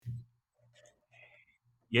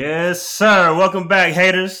Yes, sir. Welcome back,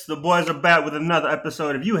 haters. The boys are back with another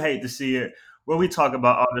episode of You Hate to See It, where we talk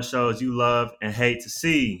about all the shows you love and hate to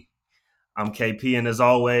see. I'm KP, and as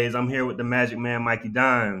always, I'm here with the Magic Man, Mikey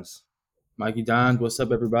Dimes. Mikey Don, what's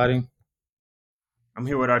up, everybody? I'm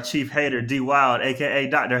here with our chief hater, D Wild, aka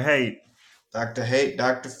Dr. Hate. Dr. Hate,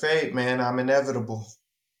 Dr. Fate, man, I'm inevitable.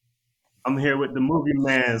 I'm here with the movie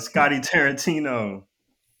man, Scotty Tarantino.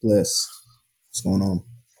 Bless. What's going on?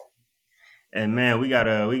 And man, we got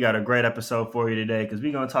a great episode for you today because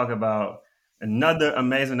we're gonna talk about another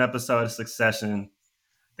amazing episode of Succession.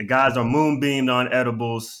 The guys are moonbeamed on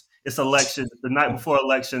edibles. It's election, the night before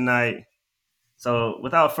election night. So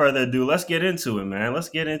without further ado, let's get into it, man. Let's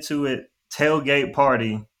get into it. Tailgate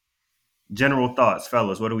party. General thoughts,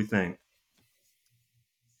 fellas. What do we think?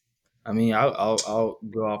 I mean, I'll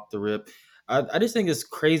go off the rip. I just think it's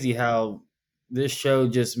crazy how this show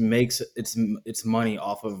just makes its money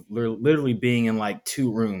off of literally being in like two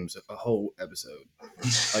rooms a whole episode.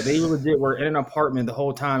 Like they legit were in an apartment the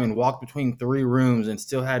whole time and walked between three rooms and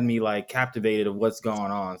still had me like captivated of what's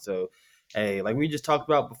going on. So, hey, like we just talked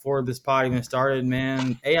about before this pod even started,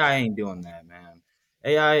 man. AI ain't doing that, man.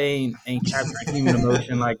 AI ain't capturing human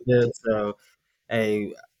emotion like this. So,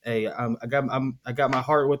 hey, I got my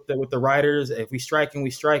heart with the writers. If we striking, we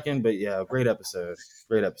striking. But yeah, great episode.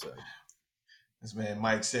 Great episode. This man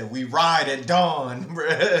Mike said, "We ride at dawn,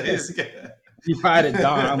 bruh." You ride at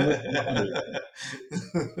dawn. I'm with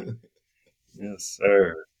you. Yes,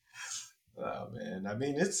 sir. Oh man, I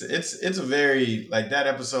mean it's a very like that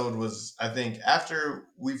episode was. I think after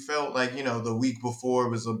we felt like the week before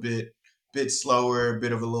was a bit slower, a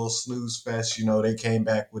bit of a little snooze fest. They came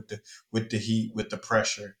back with the heat, with the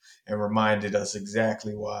pressure, and reminded us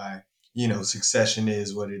exactly why Succession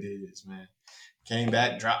is what it is, man. Came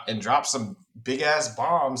back, dropped some big ass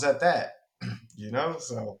bombs at that.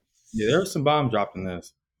 So Yeah, there was some bomb dropped in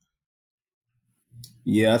this.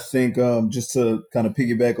 Yeah, I think just to kind of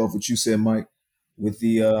piggyback off what you said, Mike, with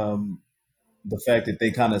the fact that they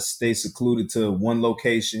kind of stay secluded to one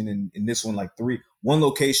location, and in this one like one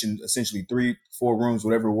location, essentially 3-4 rooms,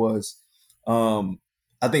 whatever it was.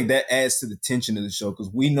 I think that adds to the tension of the show because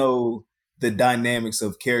we know the dynamics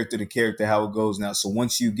of character to character, how it goes now. So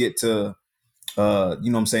once you get to you know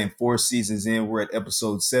what I'm saying, 4 seasons in, we're at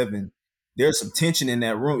episode 7. There's some tension in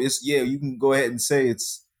that room. It's you can go ahead and say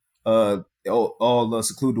it's all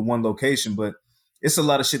secluded to one location, but it's a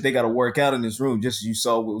lot of shit they got to work out in this room. Just as you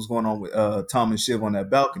saw what was going on with Tom and Shiv on that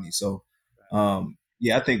balcony. So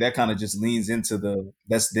yeah, I think that kind of just leans into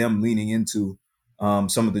that's them leaning into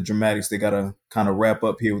some of the dramatics they got to kind of wrap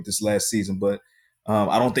up here with this last season. But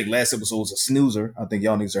I don't think last episode was a snoozer. I think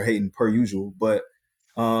y'all niggas are hating per usual, but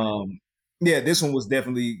um, yeah, this one was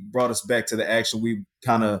definitely brought us back to the action we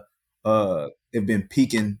kind of have been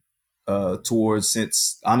peaking towards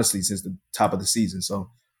since the top of the season. So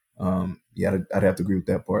yeah, I'd have to agree with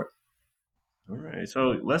that part. All right.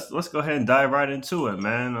 So let's go ahead and dive right into it,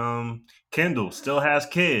 man. Kendall still has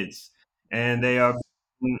kids, and they are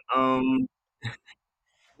um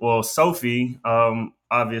well, Sophie,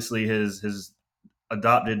 obviously his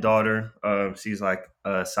adopted daughter. She's like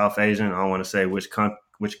South Asian. I don't want to say which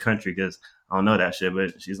country because I don't know that shit,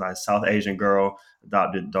 but she's like South Asian girl,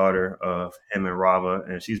 adopted daughter of him and Rava,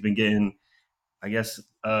 and she's been getting, I guess,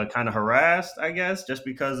 kind of harassed, I guess, just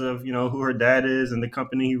because of who her dad is and the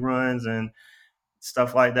company he runs and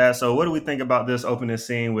stuff like that. So, what do we think about this opening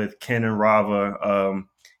scene with Ken and Rava?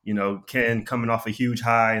 Ken coming off a huge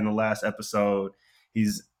high in the last episode.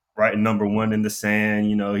 He's writing number one in the sand.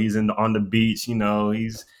 He's on the beach.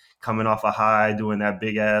 He's coming off a high, doing that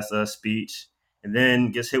big ass speech, and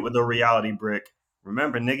then gets hit with a reality brick.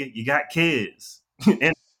 Remember, nigga, you got kids.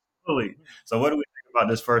 and so, what do we think about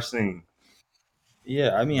this first scene?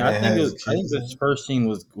 Yeah, I mean, man has I think kids. this first scene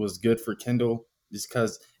was good for Kendall just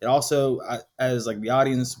because it also, as like the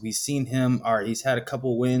audience, we've seen him. All right, he's had a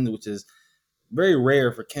couple wins, which is very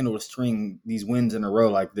rare for Kendall to string these wins in a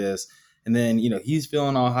row like this. And then he's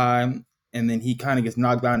feeling all high, and then he kind of gets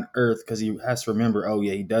knocked down to earth because he has to remember, oh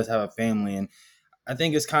yeah, he does have a family, and I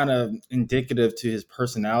think it's kind of indicative to his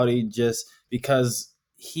personality, just because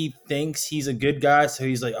he thinks he's a good guy, so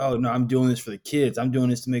he's like, oh no, I'm doing this for the kids. I'm doing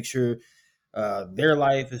this to make sure their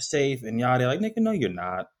life is safe and yada. Like, nigga, no, you're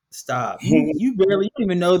not. Stop. You barely you don't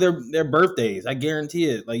even know their birthdays. I guarantee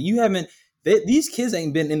it. Like you haven't. These kids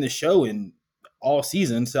ain't been in the show in all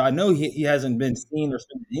season, so I know he hasn't been seen or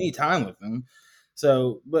spent any time with them.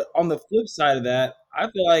 So, but on the flip side of that,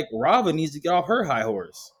 I feel like Robin needs to get off her high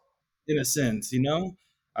horse in a sense.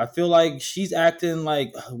 I feel like she's acting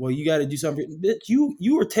like, well, you got to do something. Bitch,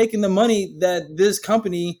 you are taking the money that this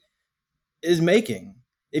company is making.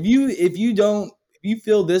 If you don't you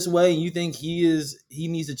feel this way and you think he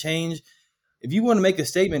needs to change, if you want to make a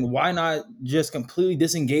statement, why not just completely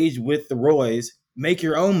disengage with the Roys, make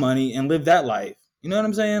your own money, and live that life? You know what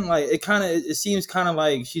I'm saying? Like it seems kind of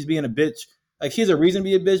like she's being a bitch. Like she has a reason to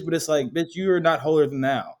be a bitch, but it's like, bitch, you are not holier than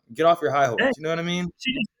thou. Get off your high horse. Hey, You know what I mean?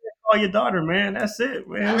 she just said, call your daughter, man. That's it,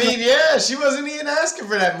 I man. mean, yeah, she wasn't even asking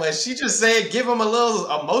for that much. She just said give him a little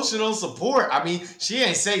emotional support. I mean, she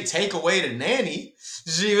ain't say take away the nanny.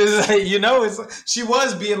 She was like, she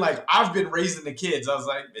was being like, I've been raising the kids. I was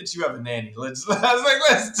like, bitch, you have a nanny. I was like,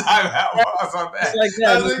 let's time out pause on It's that. like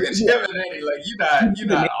I that. was like, bitch, you have a nanny. Like, you're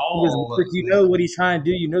not all. You know what he's trying to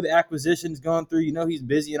do. You know the acquisition's going through. You know he's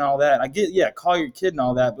busy and all that. I get, yeah, call your kid and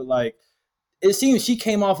all that, but like, it seems she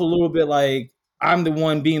came off a little bit like I'm the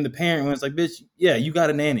one being the parent when it's like, bitch, yeah, you got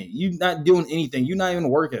a nanny. You not doing anything. You not even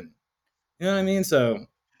working. You know what I mean? So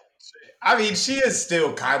I mean, she is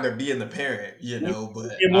still kind of being the parent,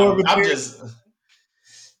 but You're more of a I'm parent. just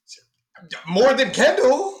more than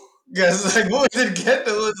Kendall. Because like more than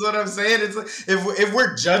Kendall is what I'm saying. It's like, if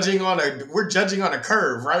we're judging on a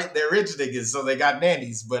curve, right? They're rich niggas, so they got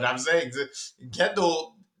nannies. But I'm saying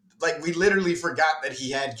Kendall, like we literally forgot that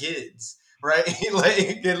he had kids, right?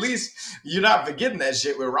 Like at least you're not forgetting that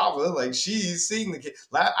shit with Rava. Like she's seeing the kid.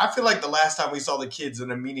 I feel like the last time we saw the kids in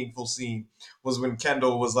a meaningful scene was when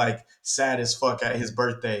Kendall was like sad as fuck at his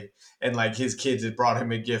birthday and like his kids had brought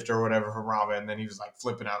him a gift or whatever from Rava, and then he was like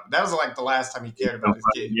flipping out. That was like the last time he cared about his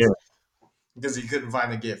kids Yeah. because he couldn't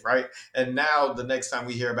find the gift, right? And now the next time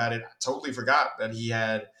we hear about it, I totally forgot that he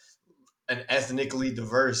had an ethnically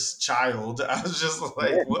diverse child. I was just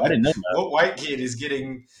like, I didn't know that. what white kid is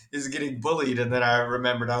getting bullied? And then I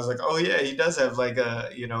remembered, I was like, oh yeah, he does have like a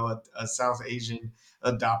South Asian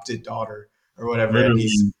adopted daughter or whatever, and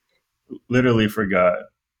Literally forgot.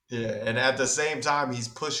 yeah, and at the same time he's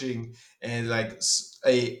pushing and like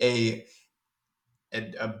a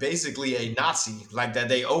basically a Nazi, like that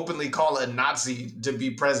they openly call a Nazi to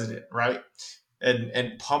be president, right?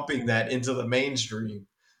 And pumping that into the mainstream.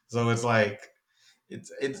 So it's like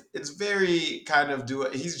it's very kind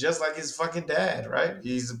of he's just like his fucking dad, right?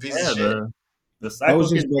 He's a piece of Yeah, shit. the I cycle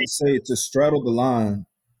was just can. about to say to straddle the line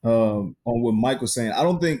on what Mike was saying. I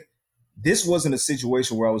don't think this wasn't a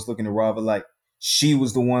situation where I was looking at Rava like she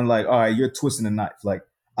was the one like, all right, you're twisting the knife. Like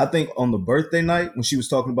I think on the birthday night when she was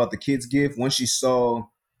talking about the kids' gift, when she saw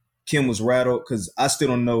Kim was rattled, because I still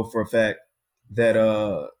don't know for a fact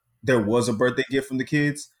that there was a birthday gift from the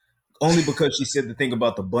kids. Only because she said the thing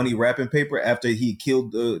about the bunny wrapping paper after he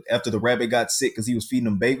killed after the rabbit got sick because he was feeding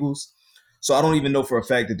them bagels. So I don't even know for a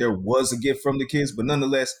fact that there was a gift from the kids, but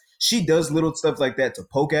nonetheless, she does little stuff like that to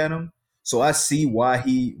poke at him. So I see why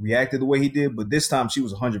he reacted the way he did, but this time she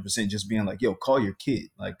was 100% just being like, "Yo, call your kid."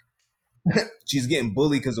 Like she's getting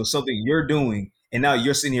bullied because of something you're doing, and now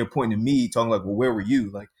you're sitting here pointing at me, talking like, "Well, where were you?"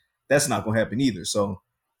 Like that's not gonna happen either. So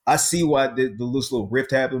I see why the little rift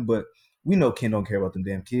happened, but we know Ken don't care about them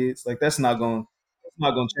damn kids. Like that's not gonna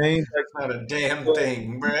change. Like, Not a damn but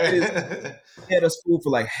thing, he had, his, bruh. he had us fooled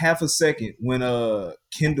for like half a second when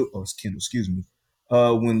Kendall, excuse me,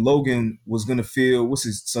 when Logan was gonna feel what's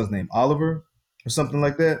his son's name, Oliver or something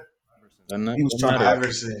like that. He was trying to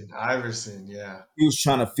Iverson, yeah. he was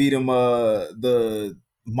trying to feed him the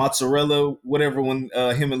mozzarella, whatever, when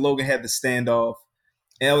him and Logan had the standoff.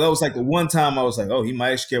 And that was like the one time I was like, oh, he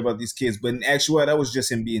might actually care about these kids. But in actuality, that was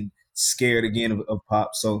just him being scared again of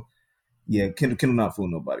Pop. So yeah, Kendall not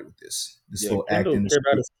fooling nobody with this yeah, little Kendall acting. care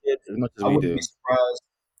about his kids as much as I we wouldn't do. be surprised.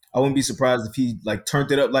 I wouldn't be surprised if he like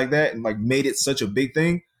turned it up like that and like made it such a big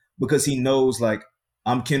thing because he knows like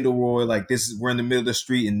I'm Kendall Roy. Like this is we're in the middle of the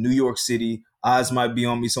street in New York City. Eyes might be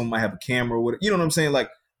on me. Someone might have a camera or whatever. You know what I'm saying? Like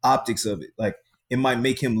optics of it. Like it might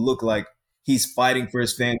make him look like he's fighting for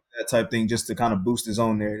his family, that type thing, just to kind of boost his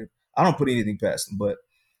own narrative. I don't put anything past him, but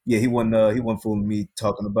yeah, he wasn't fooling me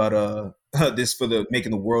talking about this for the making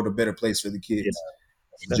the world a better place for the kids.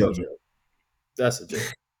 That's a JoJo. joke. That's a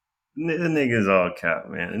joke. The nigga's all cap,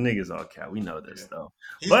 man. The nigga's all cap. We know this though.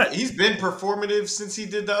 He's been performative since he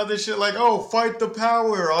did the other shit. Like, oh, fight the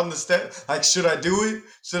power on the step. Like, should I do it?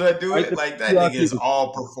 Should I do it? Like, that nigga is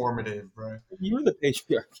all performative, bro. You're the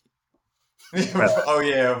patriarchy. Oh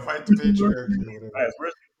yeah, fight the patriarchy or Right,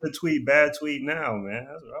 where's the tweet? Bad tweet now, man.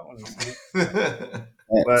 That's what I want to see.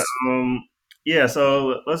 whatever. But yeah.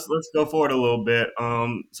 So let's go forward a little bit.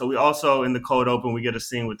 So we also in the cold open we get a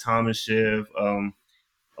scene with Tom and Shiv.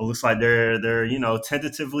 It looks like they're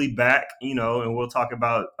tentatively back. And we'll talk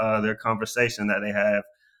about their conversation that they have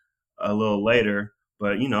a little later.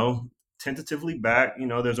 But tentatively back.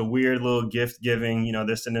 There's a weird little gift giving.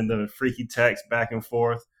 They're sending the freaky text back and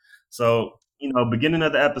forth. So beginning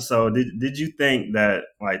of the episode, did you think that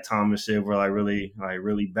like Tom and Shiv were really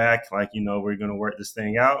back? Like, we're gonna work this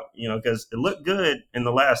thing out, because it looked good in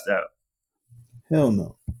the last app. Hell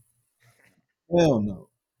no. Hell no.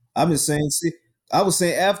 I've been saying, see, I was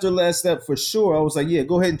saying after last step for sure. I was like, yeah,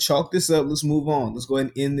 go ahead and chalk this up. Let's move on. Let's go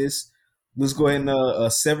ahead and end this. Let's go ahead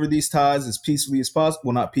and sever these ties as peacefully as possible.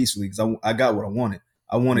 Well, not peacefully, because I got what I wanted.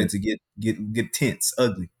 I wanted to get tense,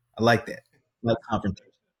 ugly. I like that. I like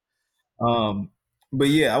confrontation. But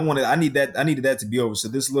yeah, I needed that to be over. So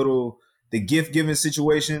the gift giving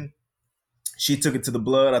situation, she took it to the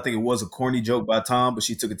blood. I think it was a corny joke by Tom, but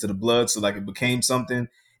she took it to the blood, so like it became something.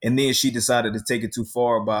 And then she decided to take it too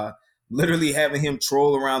far by literally having him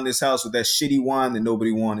troll around this house with that shitty wine that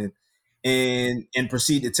nobody wanted, and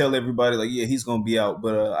proceed to tell everybody like, yeah, he's gonna be out.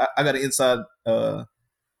 But I got an inside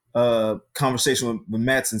conversation with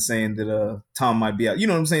Matson saying that Tom might be out. You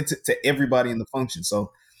know what I'm saying, to everybody in the function.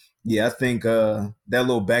 So yeah, I think that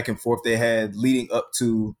little back and forth they had leading up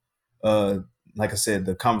to, like I said,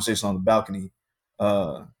 the conversation on the balcony,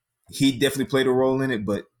 he definitely played a role in it.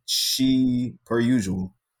 But she, per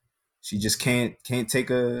usual, she just can't take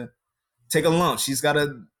a lump. She's got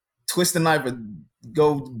to twist the knife and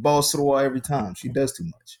go balls to the wall every time. She does too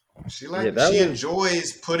much. She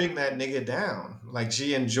enjoys putting that nigga down. Like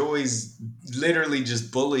she enjoys literally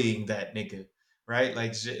just bullying that nigga, right?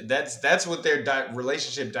 Like that's what their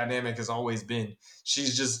relationship dynamic has always been.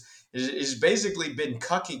 She's basically been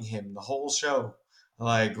cucking him the whole show,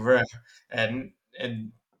 like bruh. and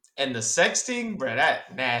and and the sexting, bruh,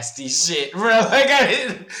 that nasty shit, bruh. Like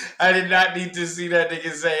I did not need to see that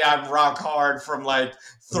nigga say I'm rock hard from like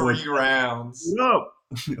 3 rounds. No.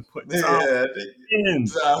 Yeah,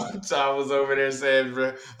 Tom was over there saying,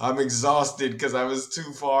 bro, I'm exhausted because I was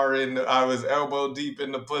too far in. I was elbow deep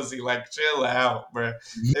in the pussy. Like, chill out, bro.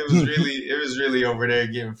 It was really over there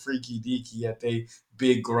getting freaky deaky at they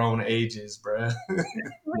big grown ages, bro. That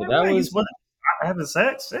was having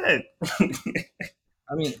sex. Shit.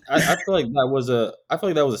 I mean, I feel like that was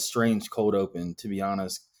a strange cold open, to be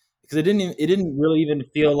honest, because it didn't really even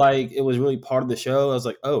feel like it was really part of the show. I was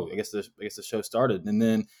like, oh, I guess the show started, and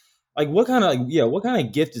then like what kind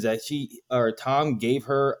of gift is that? Tom gave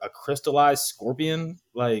her a crystallized scorpion,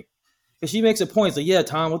 like, because she makes a point. It's like, yeah,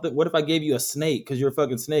 Tom, what if I gave you a snake because you're a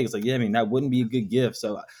fucking snake? It's like, yeah, I mean that wouldn't be a good gift.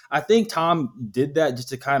 So I think Tom did that just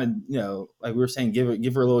to kind of like we were saying, give her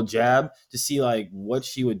a little jab to see like what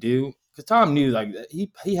she would do. Because Tom knew, like,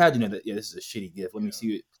 he had to know that, yeah, this is a shitty gift. Let me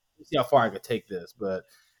see how far I could take this. But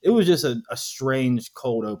it was just a strange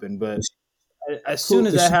cold open. But as soon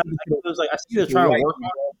as that happened, it was like I see they're trying to work on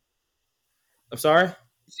it. I'm sorry.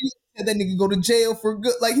 She had that nigga go to jail for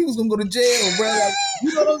good. Like he was gonna go to jail, bro. Like,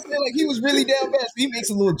 you know what I'm saying? Like he was really down bad. So he makes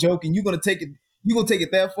a little joke, and you're gonna take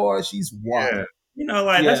it that far. She's wild.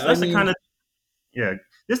 Yeah. That's the kind of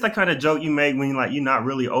this the kind of joke you make when you're not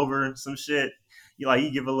really over some shit.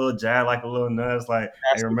 You give a little jab, like a little nudge, like,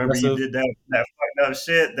 hey, remember you did that fucked up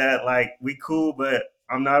shit that like we cool, but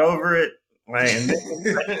I'm not over it. Like, and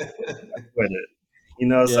with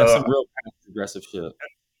it, so some real aggressive shit.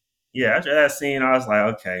 Yeah, after that scene, I was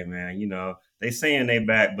like, okay, man, they saying they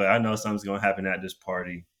back, but I know something's gonna happen at this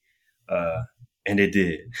party, and it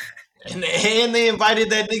did. And they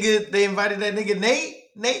invited that nigga. They invited that nigga Nate.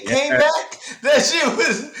 Nate came back. That shit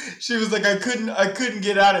was. She was like, I couldn't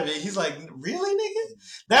get out of it. He's like, really, nigga?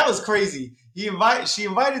 That was crazy. She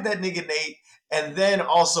invited that nigga Nate, and then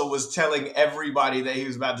also was telling everybody that he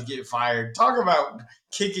was about to get fired. Talk about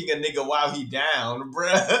kicking a nigga while he down,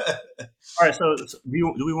 bruh. All right, so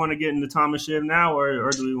do we want to get into Tom and Shiv now,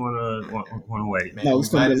 or do we want to wait? Man, no,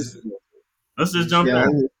 let's just jump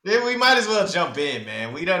in. Yeah, we might as well jump in,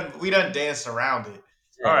 man. We done danced around it.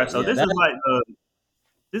 All right, so this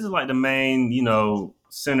is like the main,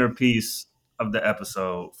 centerpiece of the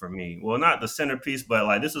episode for me. Well, not the centerpiece, but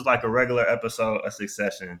like this is like a regular episode of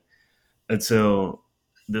Succession until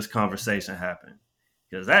this conversation happened.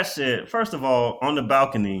 Because that shit, first of all, on the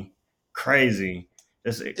balcony, crazy.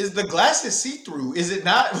 Is the glasses see-through? Is it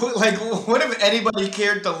not? Like, what if anybody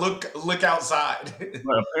cared to look outside?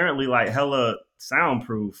 But apparently, like, hella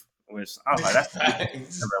soundproof. Which I was like, that's like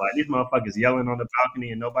these motherfuckers yelling on the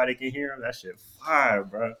balcony and nobody can hear them. That shit fire,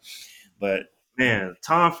 bro. But man,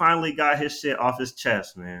 Tom finally got his shit off his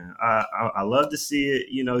chest, man. I love to see it.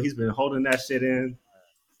 He's been holding that shit in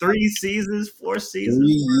 4 seasons. 3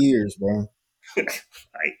 years, bro.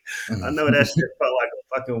 I know that shit felt like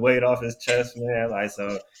a fucking weight off his chest, man. Like,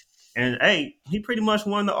 so, and hey, he pretty much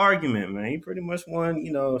won the argument, man. He pretty much won,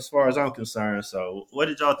 as far as I'm concerned. So, what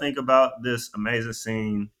did y'all think about this amazing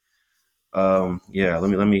scene? Yeah,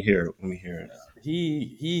 let me hear it.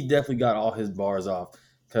 He definitely got all his bars off.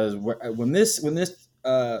 because when this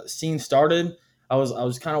scene started, I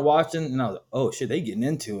was kind of watching and I was like, oh shit, they getting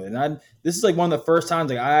into it. And this is like one of the first times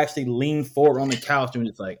like I actually leaned forward on the couch and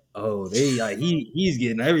was like, oh, they like he's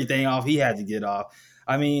getting everything off he had to get off.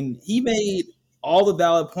 I mean, he made all the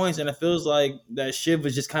valid points, and it feels like that Shiv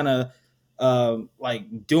was just kind of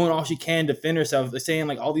like doing all she can to defend herself. They're saying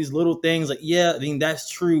like all these little things, like, yeah, I mean that's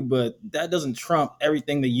true, but that doesn't trump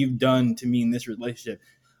everything that you've done to me in this relationship.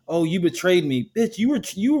 Oh, you betrayed me, bitch.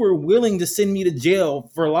 You were willing to send me to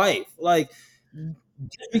jail for life, like just Then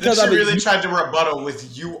because she I've been. really tried to rebuttal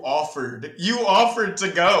with "you offered, you offered to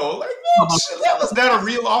go." Like, no, that was not a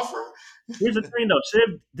real offer. Here's the thing, though.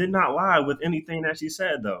 Shiv did not lie with anything that she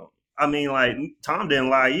said, though. I mean, like Tom didn't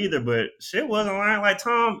lie either, but Shiv wasn't lying. Like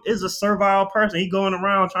Tom is a servile person. He going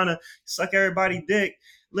around trying to suck everybody dick.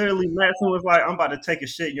 Literally, Madison was like, "I'm about to take a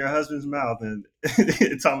shit in your husband's mouth," and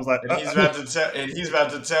Tom was like, And he's about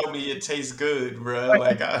to tell me it tastes good, bro. like,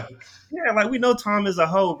 Like, "Yeah, like we know Tom is a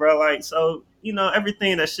hoe, bro. Like, so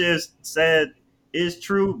everything that Shiv said is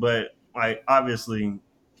true, but like obviously,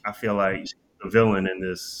 I feel like she's the villain in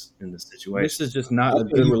this This situation." is just I not a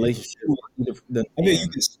think good you can relationship. skew The I mean, you man.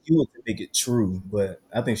 can skew it to make it true, but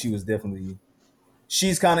I think she was definitely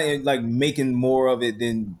she's kind of like making more of it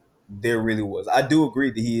than there really was. I do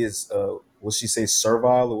agree that he is will she say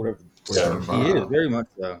servile or whatever the He is Servile. very much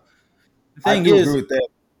so. The I thing do agree is, with that.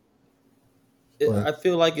 But I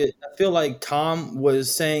feel like it. I feel like Tom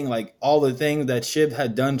was saying like all the things that Shiv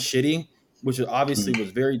had done shitty, which obviously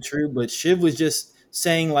was very true. But Shiv was just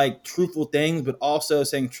saying like truthful things, but also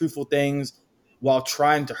saying truthful things while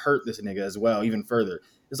trying to hurt this nigga as well, even further.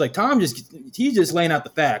 It's like Tom he's just laying out the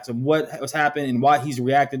facts of what was happening and why he's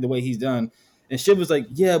reacted the way he's done. And Shiv was like,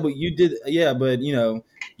 yeah, but you did, yeah, but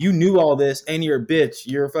you knew all this and you're a bitch.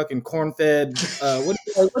 You're a fucking corn fed. What's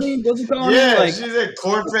he calling her? Yeah, Like, she's a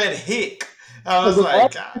cornbread hick. I like, was was all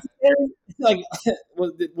like, God. necessary? Like,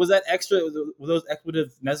 was that extra? Was those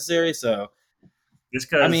expletives necessary? So, It's I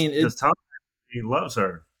because mean, it. Tom he loves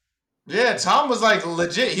her. Yeah, Tom was like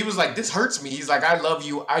legit. He was like, "This hurts me." He's like, "I love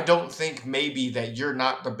you. I don't think maybe that you're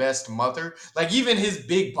not the best mother." Like even his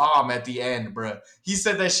big bomb at the end, bruh. He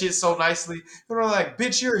said that shit so nicely. And we're like,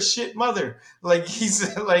 "Bitch, you're a shit mother." Like he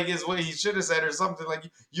said, like is what he should have said or something. Like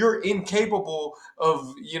you're incapable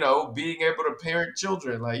of being able to parent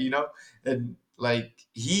children. Like and like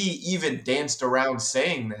he even danced around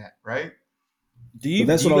saying that, right? Do but you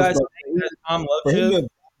that's do what you I was guys about think to that say. Tom loves For him Shiv?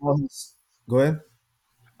 go ahead.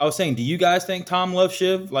 I was saying, do you guys think Tom loves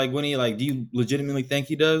Shiv? Like when he like, do you legitimately think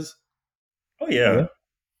he does? Oh Yeah. yeah,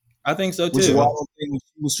 I think so Which is why I too. don't think when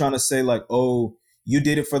she was trying to say like, oh, you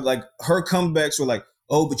did it for like her comebacks were like,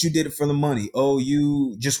 oh, but you did it for the money. Oh,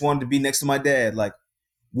 you just wanted to be next to my dad. Like,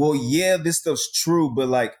 well, yeah, this stuff's true, but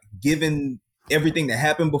like given everything that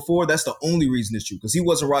happened before, that's the only reason it's true. Because he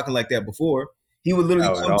wasn't rocking like that before. He would literally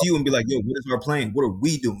Oh, at come to all. you and be like, yo, what is our plan? What are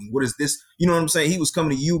we doing? What is this? You know what I'm saying? He was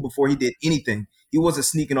coming to you before he did anything. He wasn't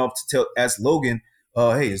sneaking off to ask Logan,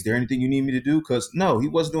 hey, is there anything you need me to do? Because no, he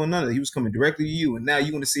wasn't doing none of that. He was coming directly to you. And now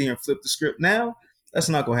you want to sit here and flip the script now? That's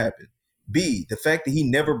not gonna happen. B, the fact that he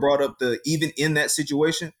never brought up even in that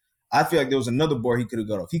situation, I feel like there was another bar he could have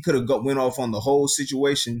got off. He could have went off on the whole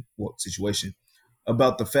situation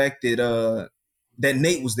about the fact that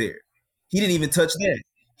Nate was there. He didn't even touch that.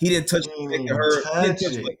 He didn't touch He the didn't fact that even her. He didn't touch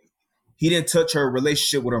touch it. like he didn't touch her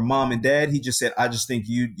relationship with her mom and dad. He just said, "I just think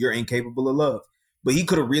you're incapable of love." But he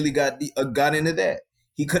could have really got into that.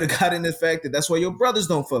 He could have got into the fact that that's why your brothers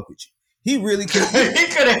don't fuck with you. He really could have did. He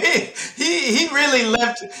could have he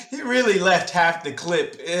really left half the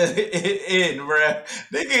clip in, bruh.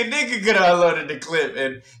 Nigga could have unloaded the clip,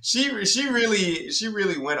 and she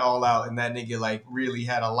really went all out, and that nigga like really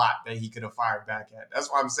had a lot that he could have fired back at.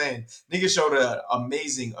 That's why I'm saying nigga showed an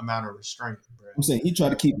amazing amount of restraint, bruh. I'm saying he tried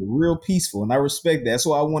to keep it real peaceful, and I respect that. That's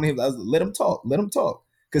why I wanted him. I was like, let him talk,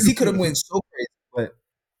 because he could have went so crazy, but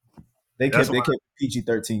that's they why. kept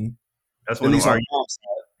PG-13, That's at when them least on argu- mom's side.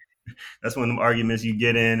 That's when them arguments you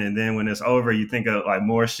get in, and then when it's over, you think of like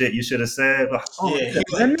more shit you should have said. Like, oh, Yeah, he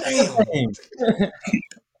And like, another damn, thing.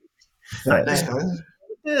 I just Facts. damn,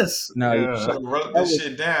 this. No, Yeah, I wrote that this was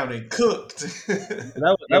shit down and cooked. yeah,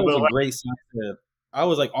 that was but a like, great sunset. I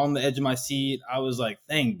was like on the edge of my seat. I was like,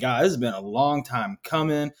 thank God, this has been a long time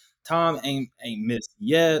coming. Tom ain't missed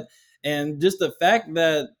yet. And just the fact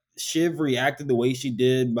that Shiv reacted the way she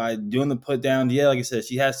did by doing the put down, yeah, like I said,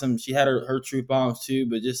 she had her truth bombs too,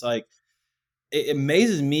 but just like it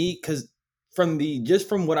amazes me because from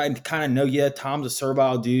what I kind of know, yeah, Tom's a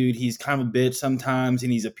servile dude. He's kind of a bitch sometimes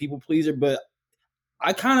and he's a people pleaser, but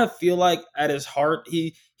I kind of feel like at his heart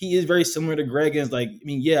he is very similar to Greg. And it's like, I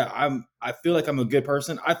mean, yeah, I feel like I'm a good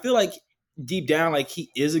person. I feel like deep down, like he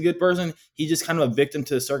is a good person. He's just kind of a victim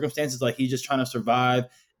to the circumstances. Like he's just trying to survive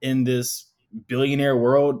in this billionaire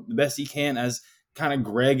world the best he can, as kind of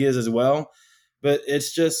Greg is as well. But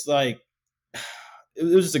it's just like it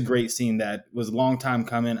was just a great scene that was a long time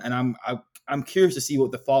coming, and I'm curious to see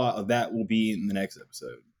what the fallout of that will be in the next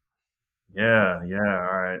episode. Yeah,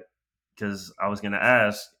 all right. Because I was gonna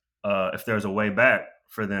ask if there's a way back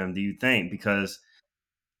for them. Do you think? Because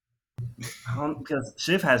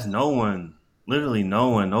Shiv has no one, literally no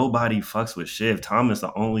one. Nobody fucks with Shiv. Tom is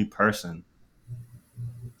the only person.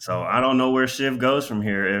 So I don't know where Shiv goes from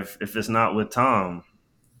here if it's not with Tom.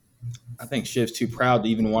 I think Shiv's too proud to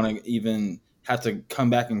even want to even have to come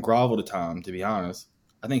back and grovel to Tom. To be honest,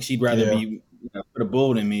 I think she'd rather be put a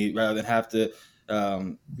bullet in me rather than have to,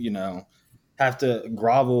 have to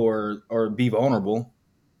grovel or be vulnerable.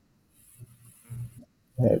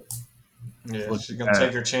 Yeah, she's gonna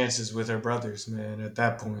take her chances with her brothers, man. At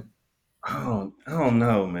that point, I don't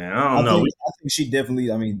know, man. I don't know. I think she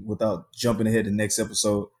definitely. I mean, without jumping ahead to the next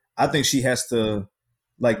episode, I think she has to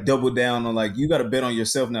like double down on like you got to bet on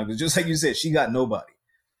yourself now because just like you said, she got nobody.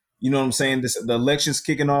 You know what I'm saying? The election's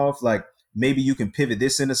kicking off. Like maybe you can pivot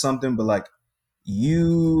this into something, but like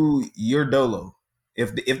you're dolo.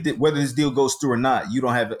 If whether this deal goes through or not, you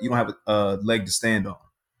don't have a leg to stand on.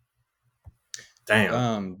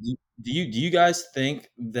 Damn. Do you guys think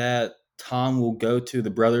that Tom will go to the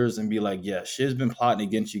brothers and be like, yeah, Shiv's been plotting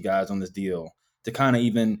against you guys on this deal to kind of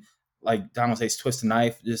even like Donald says twist the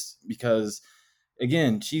knife just because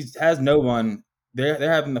again she has no one.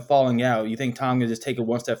 They're having the falling out. You think Tom can just take it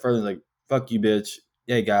one step further, like fuck you, bitch.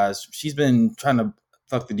 Hey guys, she's been trying to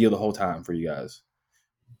fuck the deal the whole time for you guys.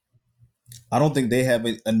 I don't think they have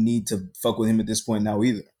a need to fuck with him at this point now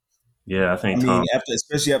either. Yeah, I think. I mean,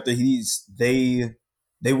 especially after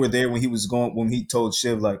they were there when he told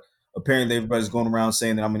Shiv like apparently everybody's going around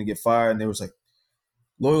saying that I'm going to get fired, and they was like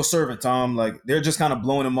loyal servant Tom. Like they're just kind of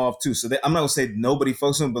blowing him off too. So I'm not gonna say nobody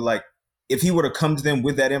fucks with him, but like if he were to come to them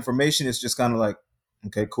with that information, it's just kind of like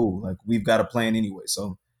okay, cool. Like we've got a plan anyway,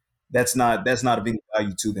 so that's not a big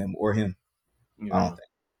value to them or him. I don't think.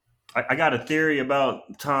 I got a theory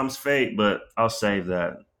about Tom's fate, but I'll save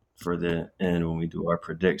that for the end when we do our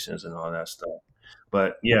predictions and all that stuff.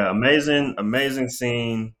 But yeah, amazing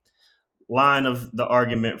scene. Line of the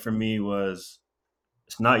argument for me was,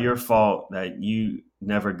 it's not your fault that you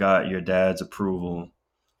never got your dad's approval.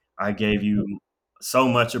 I gave you so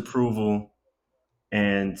much approval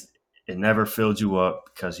and it never filled you up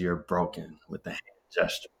because you're broken with the hand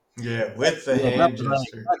gesture. Yeah, with the hand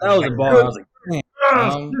gesture. That was a bar. I was like,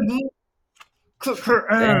 cook her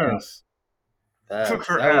ass. Cook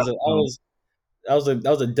her ass. That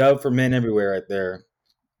was a dub for men everywhere right there.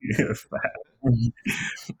 Yeah, facts.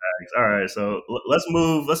 All right, so let's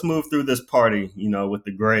move through this party, with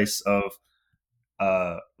the grace of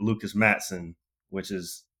Lucas Matson, which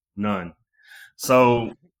is none.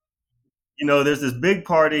 So, there's this big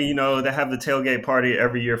party, they have the tailgate party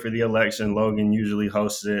every year for the election. Logan usually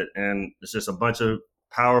hosts it, and it's just a bunch of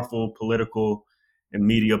powerful political and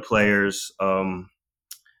media players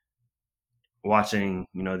watching,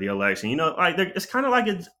 the election. Like it's kind of like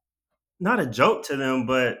it's not a joke to them,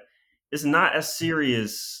 but it's not as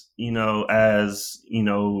serious, as,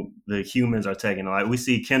 the humans are taking. Like we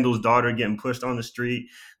see Kendall's daughter getting pushed on the street.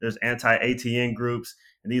 There's anti-ATN groups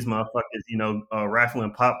and these motherfuckers,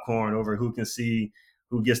 raffling popcorn over who gets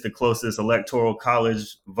the closest electoral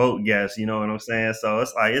college vote guess. You know what I'm saying? So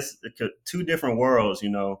it's like, it's two different worlds,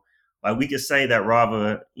 Like we could say that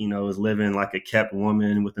Rava, is living like a kept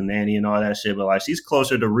woman with a nanny and all that shit, but like she's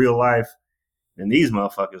closer to real life than these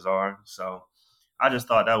motherfuckers are. So I just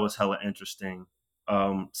thought that was hella interesting.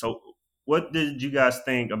 So what did you guys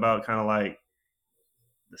think about kind of like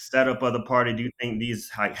the setup of the party? Do you think these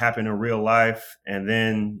like happen in real life? And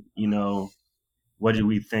then, what did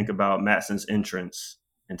we think about Matson's entrance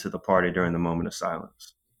into the party during the moment of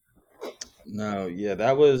silence? No, yeah,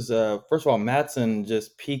 that was first of all, Matson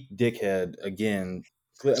just peaked dickhead again.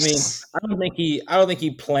 I mean, I don't think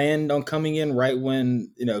he planned on coming in right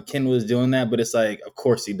when Ken was doing that, but it's like, of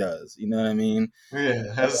course he does. You know what I mean?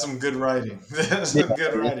 Yeah, has some good writing.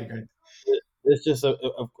 Good writing. It's just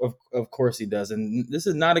of course he does, and this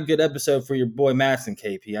is not a good episode for your boy Matson,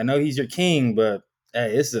 KP. I know he's your king, but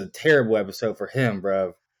hey, this is a terrible episode for him,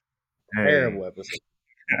 bro. Terrible episode.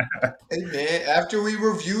 Hey man, after we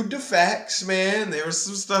reviewed the facts, man, there was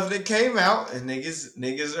some stuff that came out, and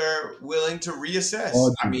niggas are willing to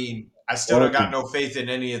reassess. I mean, I still don't got no faith in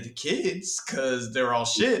any of the kids because they're all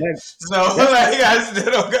shit. So like, I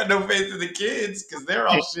still don't got no faith in the kids because they're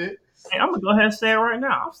all shit. Hey, I'm gonna go ahead and say it right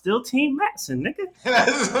now. I'm still Team Matson, nigga.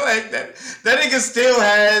 That's like that. That nigga still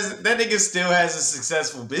has a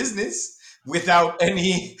successful business without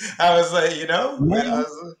any. I was like, Man,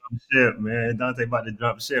 Shit, man. Dante about to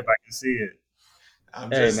jump ship. I can see it. I'm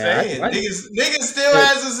Hey just man, saying, niggas still hey,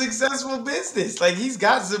 has a successful business. Like he's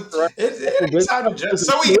got some. right, It ain't time to judge.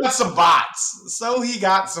 So he got some bots.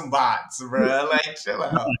 Bro. Like chill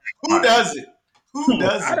out. All Who right. does it? Who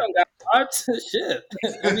does I it? don't got hearts. Shit.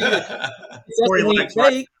 I mean, it's Story definitely likes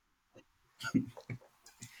right. fake.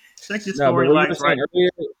 Check your No, but story what you were likes right. saying earlier,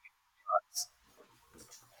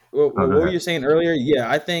 what, Oh, what go were ahead. you saying earlier? Yeah,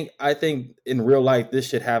 I think in real life this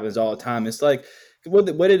shit happens all the time. It's like what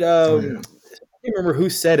did Oh yeah. I can't remember who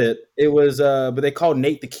said it. It was but they called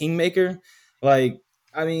Nate the Kingmaker. Like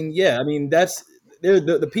I mean that's they're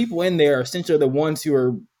the people in there are essentially the ones who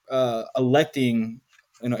are electing,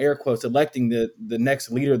 air quotes, electing the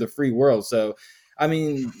next leader of the free world. So I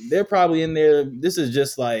mean, they're probably in there. This is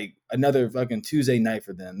just like another fucking Tuesday night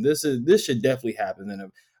for them. This should definitely happen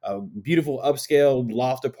in a beautiful upscale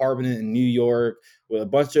loft apartment in New York with a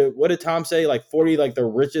bunch of, what did Tom say? Like 40, like the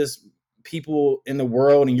richest people in the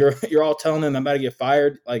world, and you're all telling them I'm about to get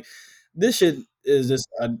fired. Like this shit is just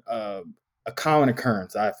a common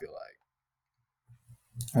occurrence. I feel like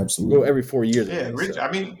well absolutely. every 4 years at Yeah, least. rich. So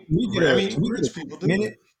Can we get a Rich people do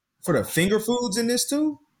minute it. for the finger foods in this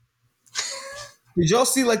too? Did y'all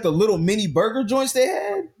see like the little mini burger joints they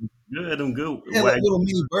had? Good, them good. They had like little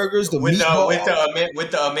mini burgers, the meatball.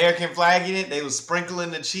 With the American flag in it, they was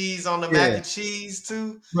sprinkling the cheese on the mac Yeah, and cheese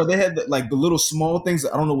too. bro. They had like the little small things.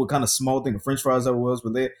 I don't know what kind of small thing of French fries that was,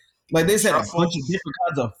 but they The just had a bunch of truffles. different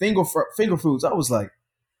kinds of finger foods. I was like,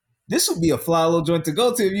 this would be a fly little joint to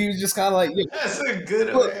go to if you just kind of like, yo, That's a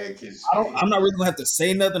good look, American I'm shit. not really gonna have to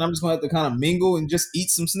say nothing. I'm just gonna have to kind of mingle and just eat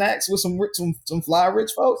some snacks with some fly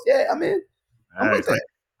rich folks. Yeah, All I'm right, with so that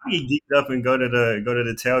I get geeked up and go to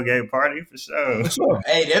the tailgate party for sure. for sure.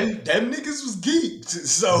 Hey, them niggas was geeked.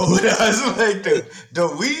 So I was like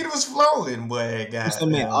the weed was flowing, boy. What's the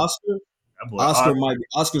man, Goddamn. Oscar? That boy, Oscar,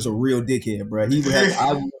 Oscar's a real dickhead, bro. He would have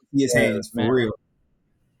I would see his yeah, hands man, for real.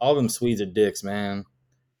 all them Swedes are dicks, man.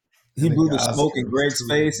 He blew Nigga the smoke Oscar in was Greg's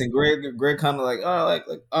face, and Greg kind of like, oh, like,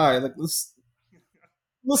 all right, like let's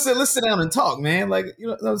sit down and talk, man. Like, you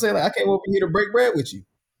know what I'm saying? Like, I came over here to break bread with you.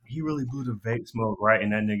 he really blew the vape smoke right in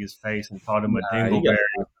that nigga's face and called him a You got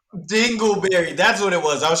dingleberry. Dingleberry, that's what it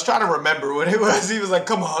was. I was trying to remember what it was. He was like,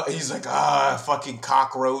 "Come on," he's like, fucking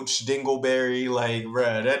cockroach, Dingleberry." Like,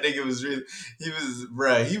 bruh, that nigga was really,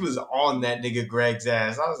 he was on that nigga Greg's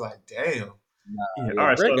ass. I was like, "Damn." Yeah. All yeah,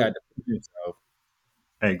 right. Greg So, got defended himself.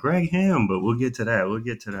 hey, Greg Ham, but we'll get to that. We'll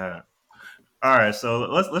get to that. All right. So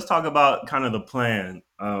let's talk about kind of the plan.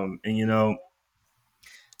 And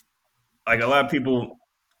like a lot of people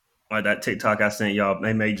like that TikTok I sent y'all,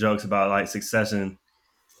 they make jokes about like Succession,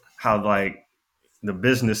 how like the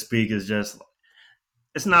business speak is just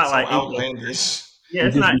it's not So like outlandish. yeah, It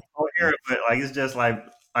it's just not be incoherent, but like it's just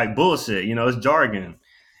like bullshit. It's jargon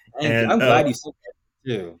Thank you. and I'm glad you said that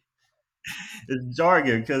too. it's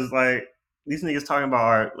jargon because like these niggas talking about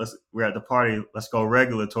all right, we're at the party, let's go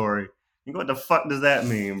regulatory. You know what the fuck does that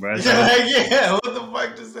mean, bro? Yeah, So like, yeah, what the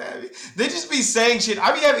fuck does that mean? They just be saying shit.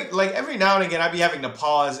 I be having, like, every now and again, I be having to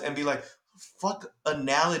pause and be like, fuck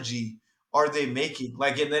analogy are they making?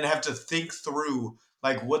 Like, and then have to think through,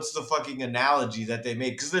 like, what's the fucking analogy that they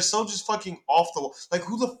make? Because they're so just fucking off the wall. Like,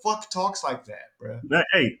 who the fuck talks like that, bro?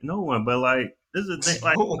 hey, no one, but like this is the thing,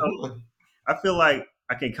 like I feel like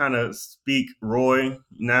I can kind of speak Roy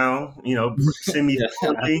now, semi Yeah, after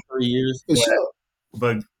fluently, 3 years. for sure.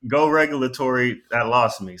 but go regulatory that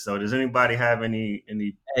lost me. So does anybody have any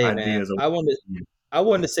Hey man, ideas of I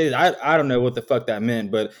wanted to say that I don't know what the fuck that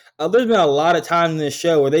meant, but there's been a lot of times in this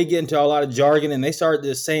show where they get into a lot of jargon and they start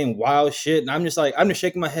just saying wild shit, and I'm just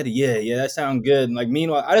shaking my head. Yeah, that sounds good. And like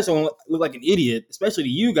meanwhile, I just don't look like an idiot, especially to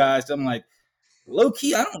you guys. I'm like low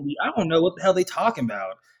key, I don't know what the hell they talking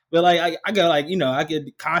about. But like I got like I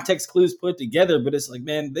get context clues put together, but it's like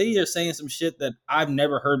man, they are saying some shit that I've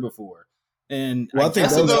never heard before, and I Well, I think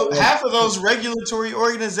guess half that of was those half of those regulatory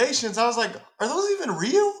organizations, I was like, are those even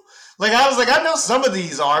real? Like I was like, I know some of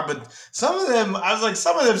these are, but some of them, I was like,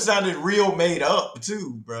 some of them sounded real made up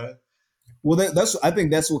too, bruh. well. That's I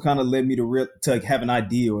think that's what kind of led me to have an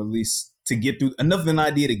idea, or at least to get through enough of an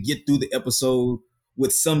idea to get through the episode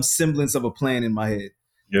with some semblance of a plan in my head.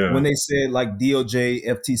 When yeah. they said like DOJ,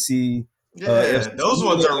 FTC, Yeah, those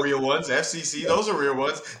ones are FCC, real ones. FCC, those are real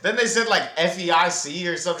ones. Then they said like FEIC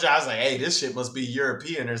or something. I was like, hey, this shit must be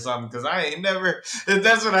European or something because I ain't never.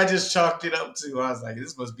 That's what I just chalked it up to. I was like,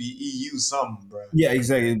 this must be EU something, bro. yeah,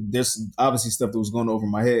 exactly. There's obviously stuff that was going over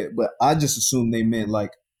my head, but I just assumed they meant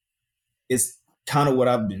like it's kind of what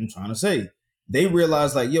I've been trying to say. They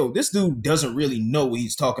realize like, yo, this dude doesn't really know what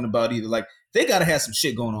he's talking about either. Like, they gotta have some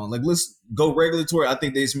shit going on. Like, let's go regulatory. I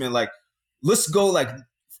think they just meant like, let's go like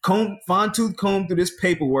fine tooth comb through this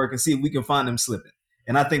paperwork and see if we can find them slipping.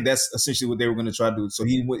 And I think that's essentially what they were going to try to do. So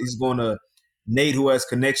he's going to Nate, who has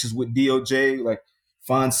connections with DOJ, like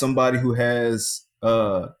find somebody who has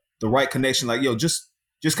the right connection. Like, yo, just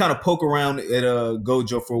kind of poke around at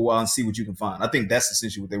Gojo for a while and see what you can find. I think that's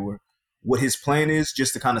essentially what his plan is,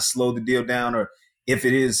 just to kind of slow the deal down, or if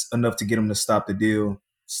it is enough to get him to stop the deal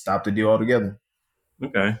altogether.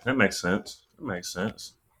 Okay, that makes sense.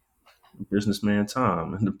 Businessman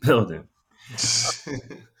Tom in the building.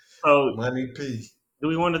 So Money P. do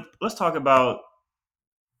we want to let's talk about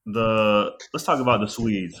the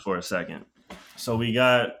Swedes for a second. So we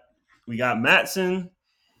got Matsson,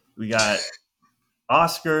 we got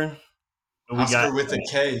Oscar, and we Oscar got with a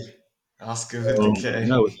K. Oscar with a K.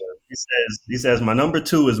 No, he says my number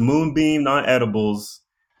 2 is Moonbeam non-edibles,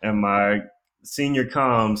 and my senior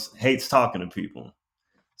comms hates talking to people.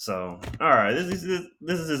 So all right, this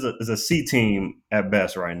is a C team at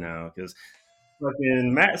best right now, because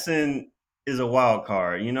fucking Matsson is a wild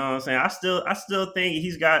card. You know what I'm saying? I still think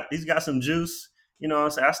he's got some juice. You know what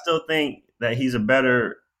I'm saying? I still think that he's a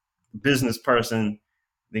better business person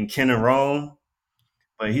than Ken and Rome,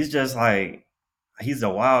 but he's just like, he's a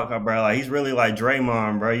wild card, bro. Like, he's really like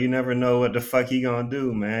Draymond, bro. You never know what the fuck he gonna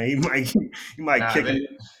do, man. He might kick you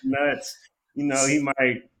nuts. You know, he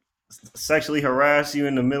might sexually harass you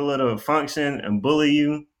in the middle of the function and bully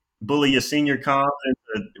your senior comms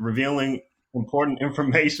into revealing important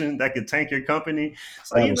information that could tank your company.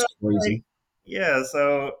 So that was crazy. Like, yeah,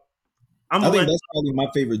 so I think that's probably my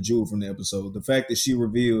favorite jewel from the episode. The fact that she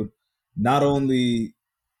revealed not only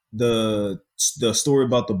the story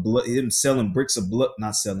about the blood, him selling bricks of blood,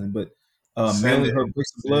 not selling, but mailing her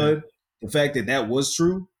bricks of blood. The fact that was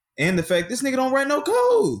true, and the fact this nigga don't write no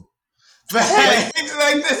code.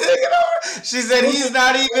 She said he's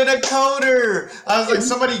not even a coder. I was like,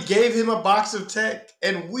 somebody gave him a box of tech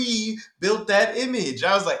and we built that image.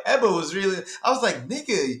 I was like, I was like,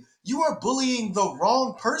 nigga, you are bullying the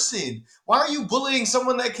wrong person. Why are you bullying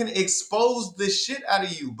someone that can expose the shit out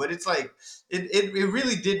of you? But it's like, it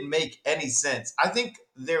really didn't make any sense. I think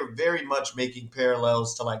they're very much making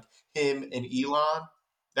parallels to like him and Elon.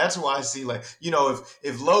 That's why I see, like, you know,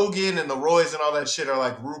 if Logan and the Roys and all that shit are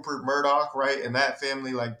like Rupert Murdoch, right, and that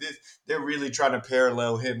family like this, they're really trying to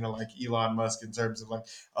parallel him to like Elon Musk in terms of like,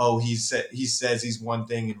 oh, he says he's one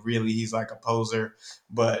thing and really he's like a poser.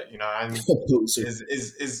 But you know, I mean,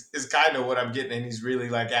 is kind of what I'm getting, and he's really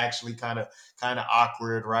like actually kind of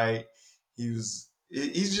awkward, right? He's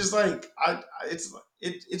just like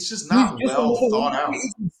it's just not well thought out.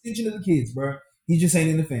 He's an extension of the kids, bro. He just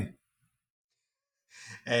ain't in the family.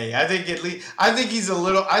 Hey, I think I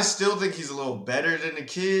still think he's a little better than the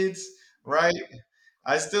kids, right?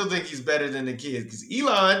 I still think he's better than the kids. Because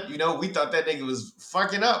Elon, you know, we thought that nigga was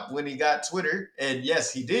fucking up when he got Twitter. And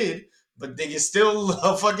yes, he did. But nigga's still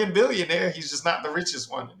a fucking billionaire. He's just not the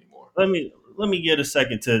richest one anymore. Let me get a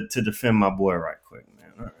second to defend my boy right quick,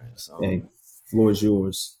 man. All right. So, hey, floor is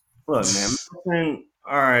yours. Look, man.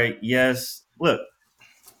 All right. Yes. Look.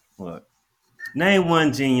 Name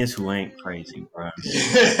one genius who ain't crazy, bro.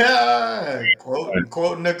 Yeah,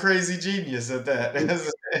 quoting a crazy genius at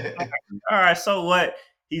that. All right, so what?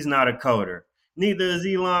 He's not a coder. Neither is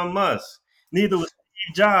Elon Musk. Neither was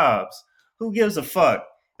Steve Jobs. Who gives a fuck?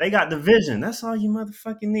 They got the vision. That's all you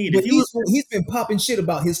motherfucking need. But he's been popping shit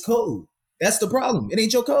about his code. That's the problem. It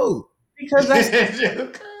ain't your code. Because that's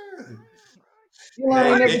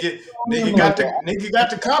Nigga got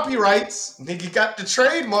the copyrights. Nigga got the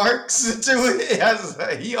trademarks to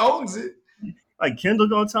it. He owns it. Like, Kendall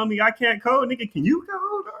gonna tell me I can't code, nigga. Can you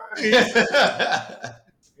code?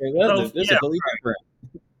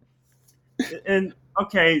 And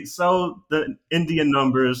okay, so the Indian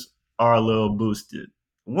numbers are a little boosted.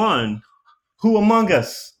 One, who among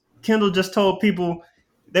us? Kendall just told people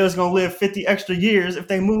they was gonna live 50 extra years if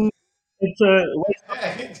they moved into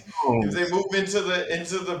if they move into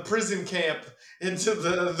the prison camp, into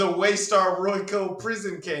the Waystar Royco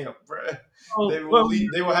prison camp, bro. They will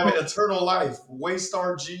have an eternal life.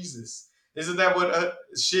 Waystar Jesus. Isn't that what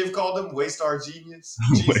Shiv called him? Waystar Genius?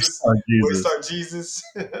 Jesus. Waystar Jesus.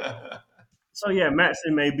 So yeah,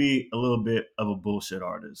 Matsson may be a little bit of a bullshit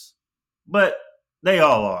artist, but they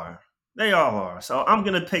all are. So I'm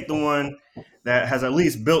gonna pick the one that has at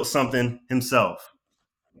least built something himself.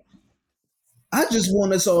 I just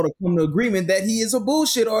want us all to come to agreement that he is a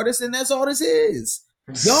bullshit artist, and that's all this is.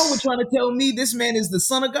 Y'all were trying to tell me this man is the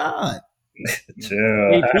son of God. Chill.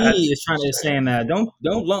 KP is trying to saying that. Don't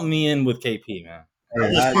lump me in with KP, man.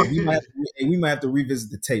 Hey, we might have to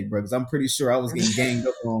revisit the tape, bro, because I'm pretty sure I was getting ganged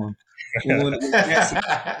up on when Matt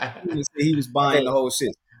said he was buying the Hey, whole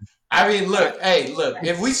shit. I mean, look, hey, look.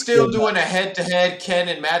 If we still doing a head-to-head, Ken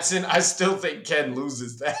and Matson, I still think Ken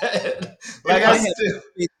loses that. Like I I had still,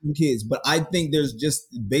 faith in kids, but I think there's just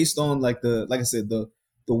based on like I said, the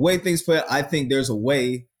way things play out, I think there's a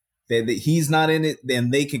way that he's not in it,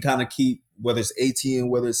 then they can kind of keep whether it's ATN,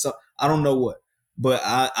 whether it's some I don't know what. But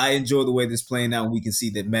I enjoy the way this playing out and we can see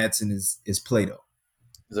that Madsen is Plato.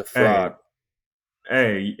 he's a fraud.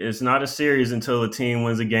 Hey, it's not a series until a team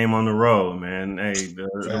wins a game on the road, man. Hey, the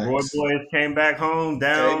Roy boys came back home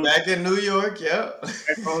down, back in New York, yeah.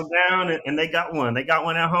 back home down, and they got one. They got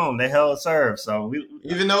one at home. They held serve. So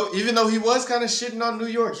Even though he was kind of shitting on New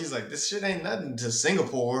York, he's like, this shit ain't nothing to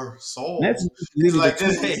Singapore, Seoul. Madsen He's deleted like, the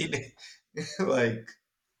this tweet. ain't like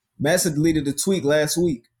Madsen deleted the tweet last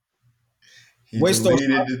week. he Waystar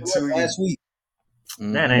deleted the tweet. last week.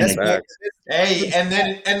 that ain't That's a back. Hey, and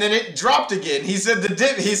then it dropped again. He said the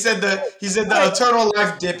dip. He said the eternal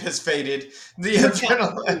life dip has faded. The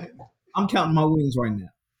eternal life. I'm counting my wins right now.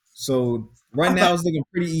 So right now it's looking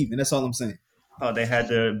pretty even. That's all I'm saying. Oh, they had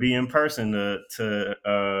to be in person to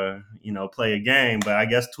play a game, but I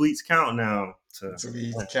guess tweets count now. To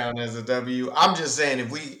be counted as a W. I'm just saying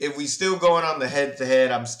if we still going on the head to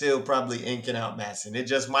head, I'm still probably inking out Madsen. It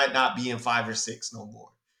just might not be in 5 or 6 no more.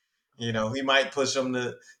 You know, he might push them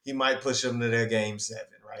to their game 7,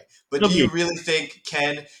 right? But do you really think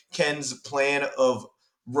Ken's plan of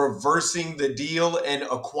reversing the deal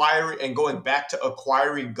and going back to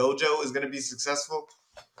acquiring Gojo is going to be successful?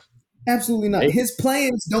 Absolutely not. His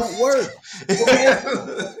plans don't work.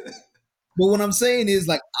 But what I'm saying is,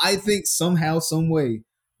 like, I think somehow, some way,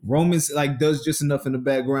 Roman's like does just enough in the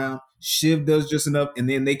background. Shiv does just enough, and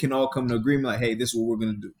then they can all come to agreement. Like, hey, this is what we're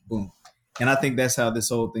gonna do. Boom. And I think that's how this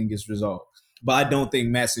whole thing gets resolved. But I don't think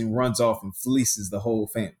Madsen runs off and fleeces the whole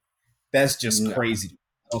family. That's just crazy.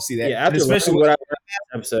 I don't see that. Yeah, after especially what I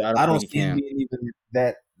episode, I don't see him being even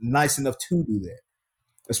that nice enough to do that.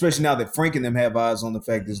 Especially now that Frank and them have eyes on the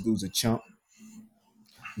fact this dude's a chump.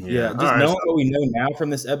 Yeah, just knowing what we know now from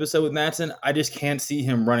this episode with Madsen, I just can't see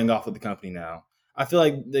him running off with the company now. I feel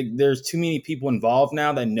like there's too many people involved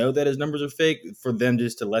now that know that his numbers are fake for them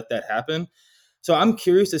just to let that happen. So I'm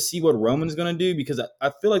curious to see what Roman is going to do because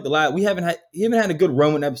I feel like he haven't had a good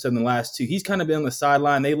Roman episode in the last 2. He's kind of been on the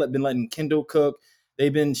sideline. They've been letting Kendall cook.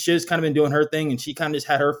 Shiz kind of been doing her thing, and she kind of just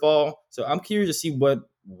had her fall. So I'm curious to see what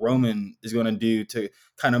Roman is going to do to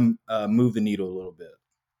kind of move the needle a little bit.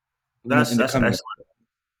 That's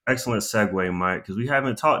excellent segue, Mike, because we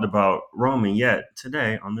haven't talked about Roman yet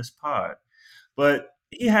today on this pod. But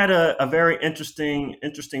he had a very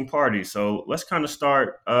interesting party. So let's kind of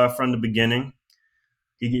start from the beginning.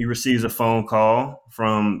 He receives a phone call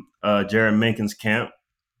from Jared Menken's camp,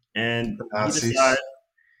 and he decides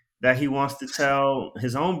that he wants to tell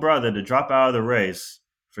his own brother to drop out of the race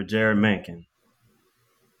for Jared Menken,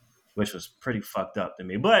 which was pretty fucked up to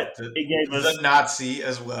me. But it gave us the Nazi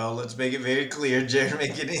as well. Let's make it very clear. Jared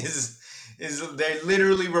Menken is they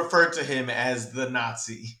literally refer to him as the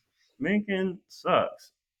Nazi. Menken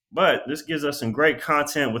sucks. But this gives us some great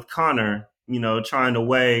content with Connor, trying to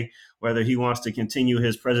weigh whether he wants to continue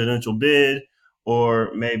his presidential bid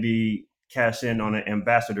or maybe cash in on an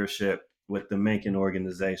ambassadorship with the Menken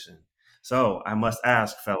organization. So I must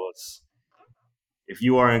ask, fellas, if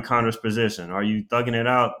you are in Connor's position, are you thugging it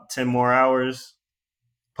out 10 more hours?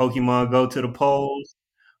 Pokemon Go to the polls?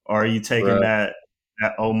 Or are you taking that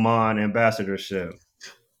Oman ambassadorship?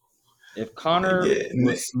 If Connor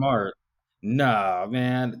was smart,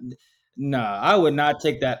 man. I would not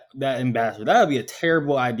take that ambassador. That would be a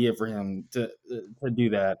terrible idea for him to do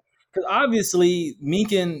that. Because obviously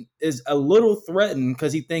Menken is a little threatened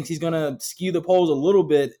because he thinks he's going to skew the polls a little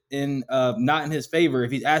bit in not in his favor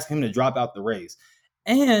if he's asking him to drop out the race.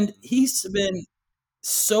 And he's spent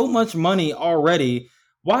so much money already.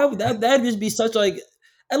 Why would that just be such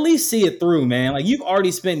at least see it through, man. Like you've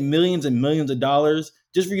already spent millions and millions of dollars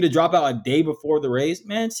just for you to drop out a day before the race,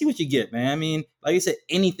 man. See what you get, man. I mean, like I said,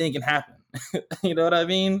 anything can happen. You know what I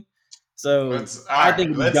mean? So let's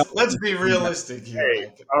be realistic here.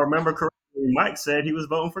 Hey, if I remember correctly, Mike said he was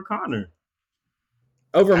voting for Connor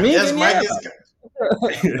over me. Yes, Mike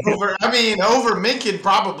over Menken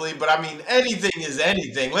probably, but I mean anything is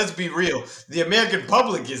anything. Let's be real. The American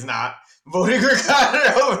public is not voting for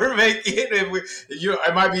Connor over Menken.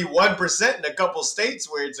 It might be 1% in a couple states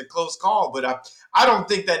where it's a close call, but I don't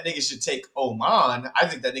think that nigga should take Oman. I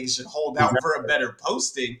think that nigga should hold out for a better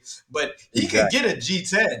posting. But he could get a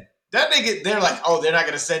G10. That nigga, they're like, oh, they're not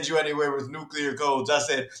gonna send you anywhere with nuclear codes. I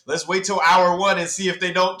said, let's wait till hour 1 and see if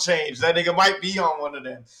they don't change. That nigga might be on one of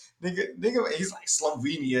them. Nigga, he's like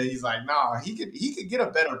Slovenia. He's like, nah, he could get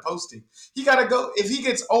a better posting. He gotta go if he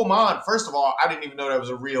gets Oman. First of all, I didn't even know that was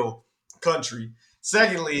a real country.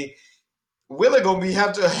 Secondly, Willa gonna be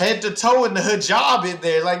have to head to toe in the hijab in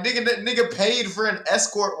there. Like nigga paid for an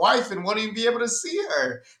escort wife and won't even be able to see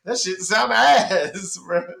her. That shit sound ass,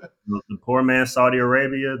 bro. The poor man's Saudi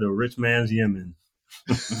Arabia, the rich man's Yemen.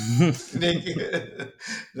 Nigga.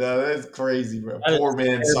 No, that's crazy, bro. That Poor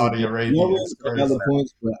man Saudi Arabia. You It's know, crazy. other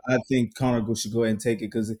points, but I think Conor should go ahead and take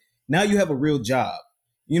it because now you have a real job.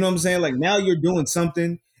 You know what I'm saying? Like now you're doing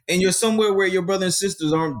something, and you're somewhere where your brother and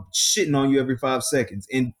sisters aren't shitting on you every 5 seconds,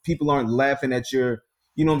 and people aren't laughing at your,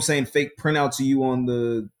 you know what I'm saying, fake printouts of you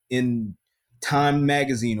in Time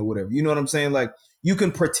magazine or whatever. You know what I'm saying? Like you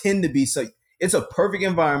can pretend to be so. It's a perfect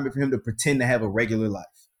environment for him to pretend to have a regular life.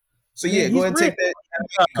 So yeah, go ahead and take that.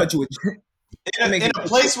 Cut you in a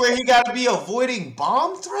place where he got to be avoiding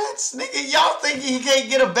bomb threats, nigga. Y'all think he can't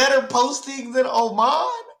get a better posting than Oman?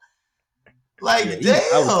 Like,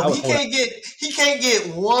 damn, he can't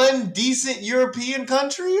get one decent European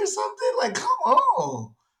country or something. Like, come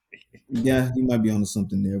on. Yeah, he might be onto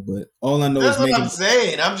something there, but all I know That's is what I'm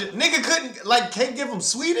saying. I'm just nigga can't give him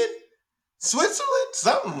Sweden, Switzerland,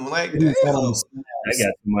 something like damn.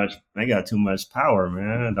 They got too much power,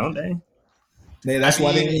 man, don't they? That's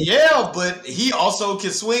why yeah, but he also can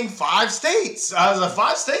swing 5 states. I was like,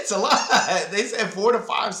 5 states a lot. They said 4 to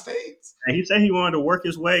 5 states. And he said he wanted to work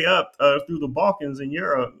his way up through the Balkans in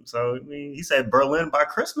Europe. So I mean, he said Berlin by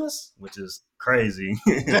Christmas, which is crazy.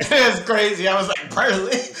 That's crazy. I was like, Berlin.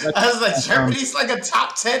 I was like, Germany's like a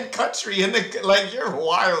top 10 country in the like. You're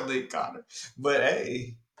wildly, Conor. But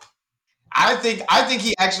hey. I think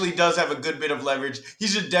he actually does have a good bit of leverage. He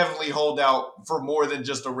should definitely hold out for more than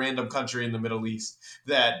just a random country in the Middle East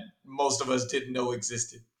that most of us didn't know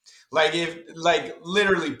existed. Like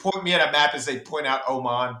literally point me at a map and say point out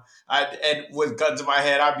Oman. And with guns in my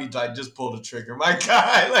head, I'd be like, just pull the trigger, my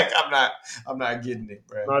guy. Like I'm not getting it,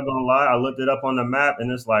 bro. I'm not gonna lie, I looked it up on the map and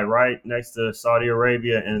it's like right next to Saudi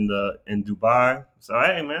Arabia and Dubai. So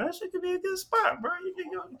hey man, that shit could be a good spot, bro. You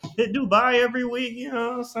can go hit Dubai every week, you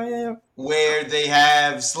know what I'm saying? Where they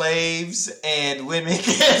have slaves and women.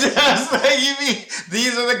 You mean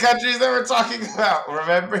these are the countries that we're talking about,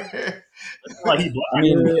 remember? Like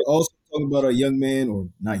also talking about a young man, or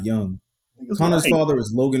not young. Conor's father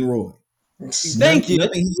is Logan Roy. Thank you.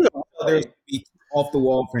 Off the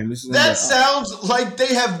wall for him. That sounds like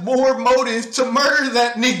they have more motive to murder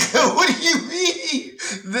that nigga. What do you mean?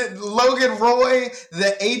 That Logan Roy,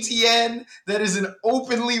 the ATN, that is an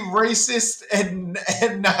openly racist and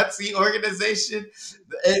Nazi organization,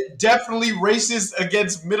 definitely racist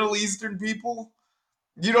against Middle Eastern people.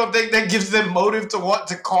 You don't think that gives them motive to want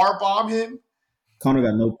to car bomb him? Conor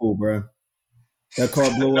got no pull, bro. That car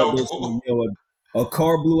blew up. A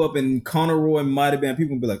car blew up, and Conor Roy might have been.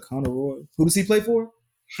 People would be like, Conor Roy? Who does he play for?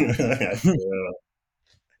 All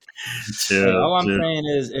I'm saying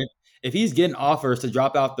is, if he's getting offers to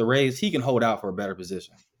drop out the race, he can hold out for a better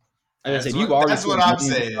position. Like I said, that's what I'm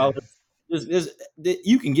saying.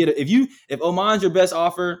 You can get it if Oman's your best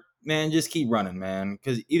offer, man. Just keep running, man.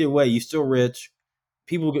 Because either way, you're still rich.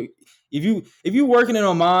 People, if you working in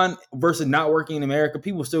Oman versus not working in America,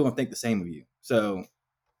 people still gonna think the same of you. So.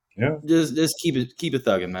 Yeah, just keep it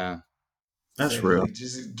thugging, man. That's real.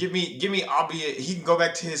 Just give me, albeit he can go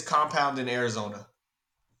back to his compound in Arizona.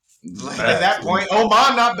 Like at that point,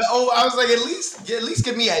 Oman not. I was like, at least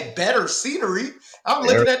give me a better scenery. I'm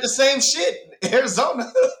looking at the same shit,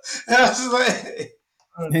 Arizona. I was like,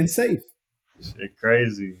 and safe. Shit,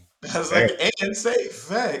 crazy. I was like, and safe.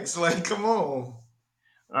 Facts. Like, come on.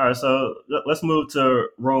 All right, so let's move to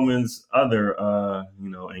Roman's other,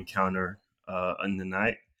 encounter in the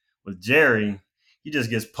night. With Jerry, he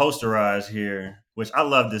just gets posterized here, which I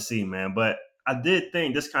love to see, man. But I did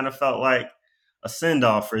think this kind of felt like a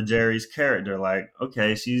send-off for Jerry's character. Like,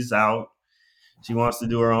 okay, she's out. She wants to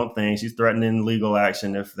do her own thing. She's threatening legal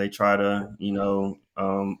action if they try to,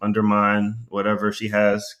 undermine whatever she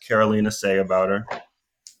has Carolina say about her.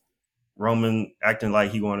 Roman acting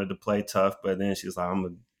like he wanted to play tough, but then she's like, I'm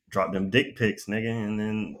going to drop them dick pics, nigga. And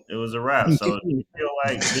then it was a wrap. So you feel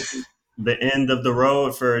like this is the end of the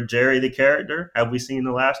road for Jerry, the character? Have we seen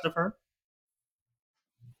the last of her?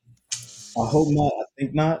 I hope not. I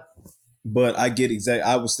think not. But I get exactly.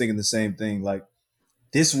 I was thinking the same thing. Like,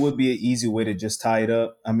 this would be an easy way to just tie it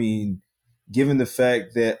up. I mean, given the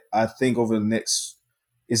fact that I think over the next,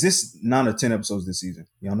 is this 9 or 10 episodes this season?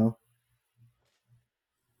 Y'all know?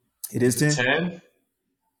 It is 10? 10?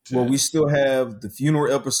 Well, we still have the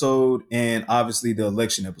funeral episode and obviously the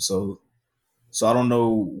election episode. So I don't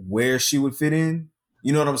know where she would fit in.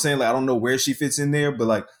 You know what I'm saying? Like I don't know where she fits in there, but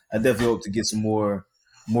like I definitely hope to get some more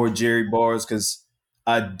Jerry bars because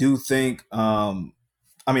I do think I mean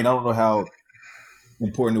I don't know how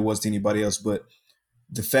important it was to anybody else, but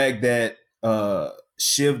the fact that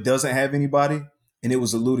Shiv doesn't have anybody, and it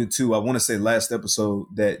was alluded to, I want to say last episode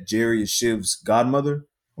that Jerry is Shiv's godmother,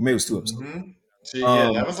 or maybe it was 2 episodes. Yeah,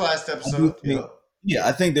 that Um, was last I do episode. think, Yeah. yeah,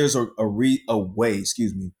 I think there's a way,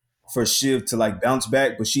 excuse me, for Shiv to like bounce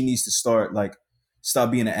back, but she needs to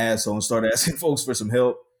stop being an asshole and start asking folks for some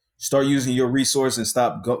help. Start using your resources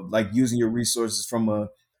and like using your resources from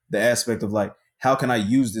the aspect of like how can I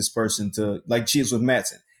use this person to like she is with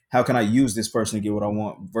Matson. How can I use this person to get what I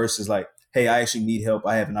want versus like, hey, I actually need help.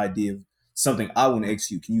 I have an idea of something I want to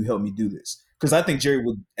execute. Can you help me do this? Because I think Jerry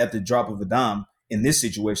would, at the drop of a dime, in this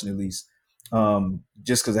situation at least,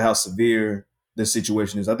 just because of how severe the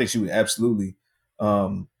situation is, I think she would absolutely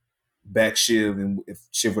back Shiv, and if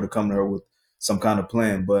Shiv were to come to her with some kind of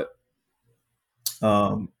plan. But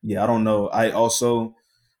yeah, I don't know. I also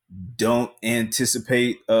don't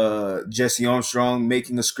anticipate Jesse Armstrong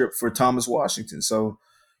making a script for Thomas Washington. So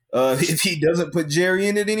if he doesn't put Jerry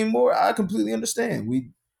in it anymore, I completely understand.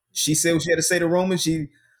 She said what she had to say to Roman. She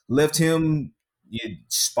left him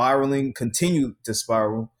spiraling, continued to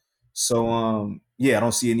spiral. So yeah, I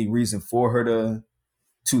don't see any reason for her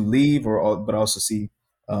to leave, but I also see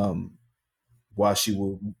why she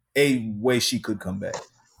will a way she could come back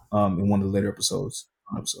in one of the later episodes.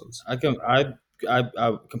 I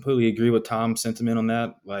completely agree with Tom's sentiment on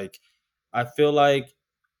that. Like, I feel like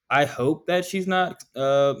I hope that she's not,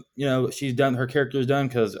 she's done, her character is done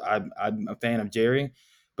because I'm a fan of Jerry.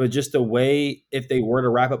 But just the way, if they were to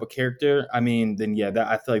wrap up a character, I mean, then yeah,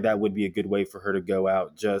 I feel like that would be a good way for her to go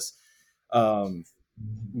out. Just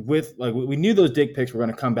with like we knew those dick pics were going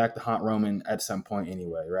to come back to haunt Roman at some point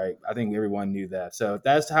anyway, right? I think everyone knew that. So if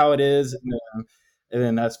that's how it is, and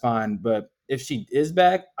then that's fine. But if she is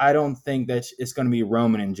back, I don't think that it's going to be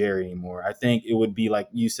Roman and Jerry anymore. I think it would be like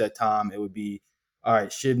you said, Tom. It would be all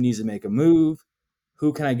right. Shiv needs to make a move.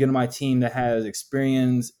 Who can I get on my team that has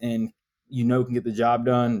experience and can get the job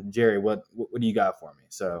done? Jerry, what do you got for me?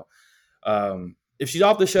 So if she's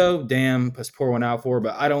off the show, damn, let's pour one out for her.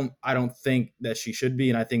 But I don't think that she should be,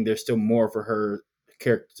 and I think there's still more for her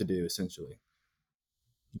character to do, essentially.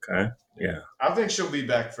 Okay. Yeah. I think she'll be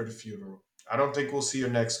back for the funeral. I don't think we'll see her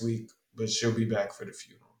next week, but she'll be back for the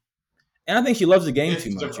funeral. And I think she loves the game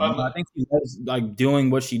too much. I think she loves like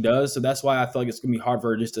doing what she does, so that's why I feel like it's gonna be hard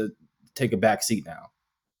for her just to take a back seat now.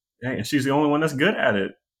 Yeah, and she's the only one that's good at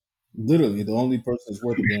it. Literally, the only person that's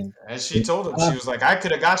worth the game. And she told him, she was like, "I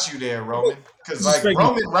could have got you there, Roman." Because like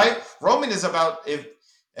Roman, right? Roman is about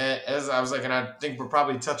as I was like, and I think we'll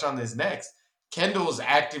probably touch on this next. Kendall is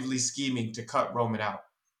actively scheming to cut Roman out.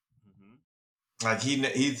 Like he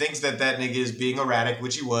thinks that nigga is being erratic,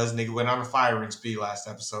 which he was. Nigga went on a firing spree last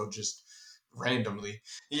episode, just randomly.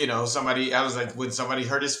 Somebody. I was like, when somebody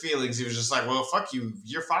hurt his feelings, he was just like, "Well, fuck you,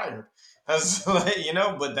 you're fired." That's like,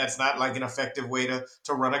 but that's not like an effective way to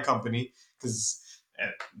run a company because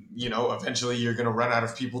eventually you're gonna run out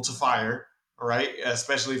of people to fire, right?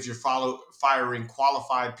 Especially if you're firing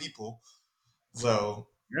qualified people. So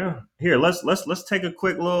yeah, here let's take a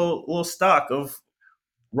quick little stock of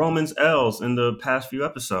Roman's L's in the past few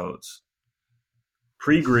episodes.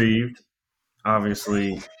 Pre-grieved,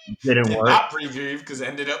 obviously, didn't work. Not pre-grieved because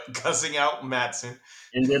ended up cussing out Matson.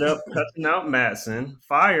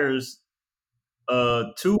 Fires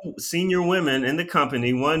 2 senior women in the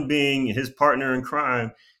company, one being his partner in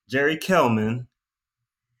crime, Jerry Kelman,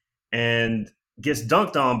 and gets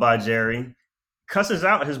dunked on by Jerry, cusses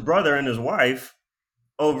out his brother and his wife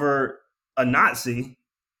over a Nazi.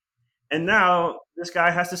 And now this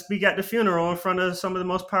guy has to speak at the funeral in front of some of the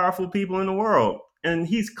most powerful people in the world. And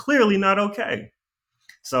he's clearly not okay.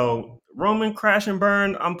 So Roman crash and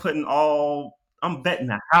burn, I'm betting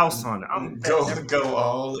the house on it. Go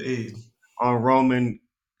all in. On Roman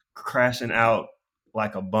crashing out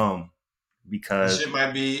like a bum because this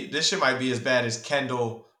shit might be as bad as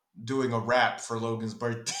Kendall doing a rap for Logan's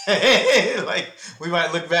birthday. Like we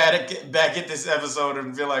might look back at this episode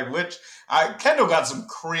and feel like Kendall got some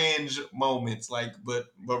cringe moments, like but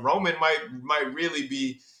Roman might really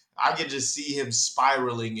be. I could just see him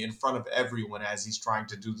spiraling in front of everyone as he's trying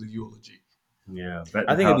to do the eulogy. Yeah,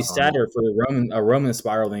 I think it'd be sadder for a Roman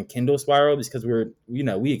spiral than Kendall spiral because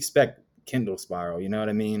we expect Kendall spiral. You know what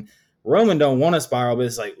I mean? Roman don't want to spiral, but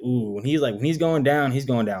it's like, ooh, when he's going down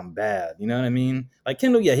bad. You know what I mean? Like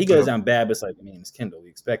Kendall, yeah, he goes down bad, but it's like, I mean, it's Kendall. We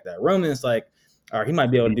expect that. Roman's like, all right, he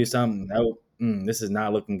might be able to do something. this is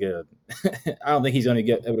not looking good. I don't think he's going to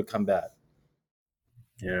get able to come back.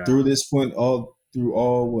 Yeah. Through this point,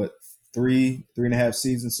 through what, 3.5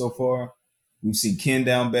 seasons so far, we've seen Ken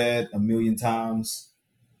down bad a million times.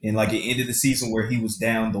 And like it ended the season where he was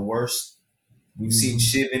down the worst. We've seen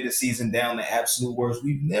Shiv end the season down the absolute worst.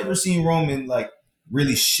 We've never seen Roman like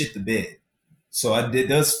really shit the bed. So it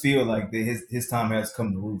does feel like his time has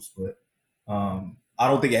come to roost, but I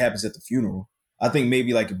don't think it happens at the funeral. I think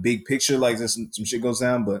maybe like a big picture, like this, some shit goes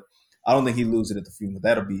down, but I don't think he loses it at the funeral.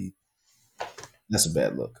 That's a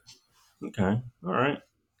bad look. Okay. All right.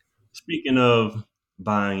 Speaking of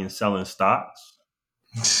buying and selling stocks,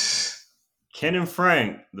 Ken and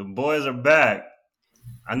Frank, the boys are back.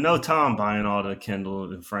 I know Tom buying all the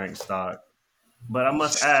Kendall and Frank stock, but I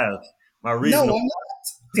must ask my reasonable. No,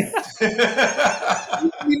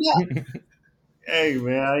 I'm not. Hey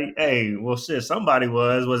man, hey, well shit, somebody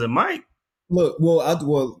was. Was it Mike? Look,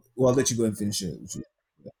 I'll let you go and finish it.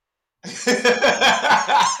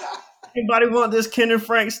 Anybody want this Ken and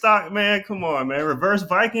Frank stock, man? Come on, man. Reverse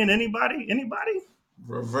Viking, anybody?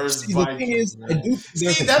 Reverse See, Viking. The thing is, I do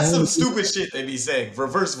See, that's some stupid shit they be saying.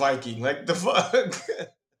 Reverse Viking, like the fuck.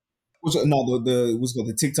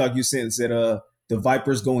 The TikTok you sent said the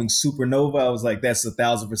Vipers going supernova. I was like, that's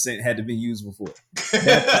 1,000% had to be used before.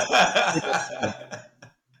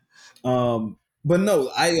 But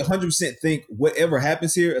no, I 100% think whatever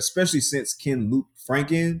happens here, especially since Ken looped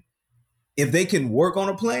Frank in, if they can work on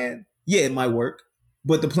a plan, yeah, it might work.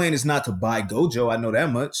 But the plan is not to buy Gojo. I know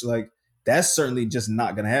that much. Like that's certainly just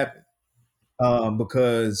not going to happen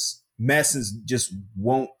because Masson's just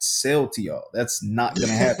won't sell to y'all. That's not going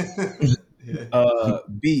to happen.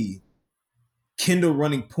 B, Kendall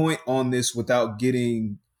running point on this without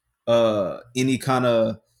getting any kind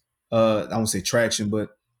of I won't say traction,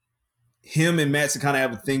 but him and Matson kind of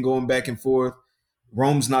have a thing going back and forth.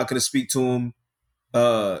 Rome's not going to speak to him.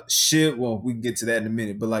 Well, we can get to that in a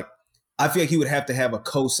minute, but like, I feel like he would have to have a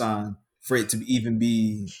cosign for it to even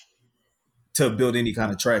be to build any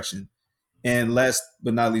kind of traction. And last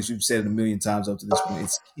but not least, we've said it a million times up to this point,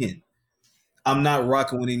 it's Ken. I'm not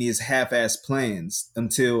rocking with any of his half-ass plans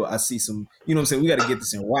until I see some, you know what I'm saying? We got to get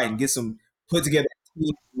this in right and get some put together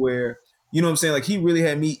where, you know what I'm saying? Like he really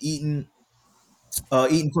had me eating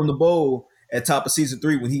from the bowl at top of season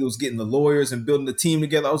 3 when he was getting the lawyers and building the team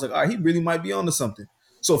together. I was like, all right, he really might be onto something.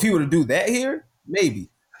 So if he were to do that here,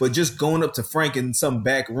 maybe. But just going up to Frank in some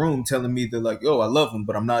back room telling me that like, yo, I love him,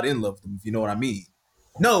 but I'm not in love with him, if you know what I mean.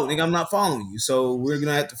 No, nigga, I'm not following you. So we're going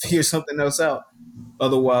to have to figure something else out.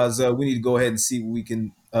 Otherwise, we need to go ahead and see what we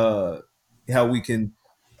can, how we can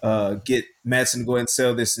get Madsen to go ahead and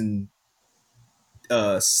sell this and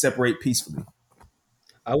separate peacefully.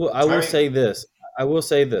 I will say this.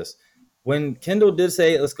 When Kendall did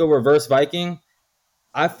say, let's go reverse Viking,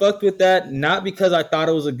 I fucked with that, not because I thought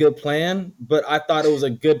it was a good plan, but I thought it was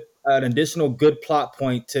an additional good plot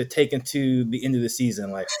point to take into the end of the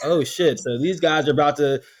season. Like, oh shit, so these guys are about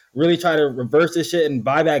to really try to reverse this shit and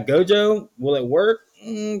buy back Gojo. Will it work?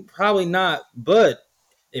 Probably not, but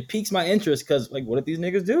it piques my interest because, like, what if these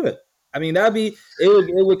niggas do it? I mean, it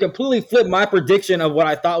would completely flip my prediction of what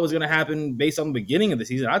I thought was going to happen based on the beginning of the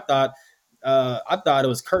season. I thought it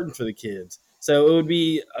was curtain for the kids. So it would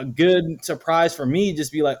be a good surprise for me.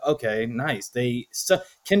 Just be like, okay, nice.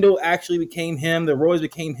 Kendall actually became him. The Roys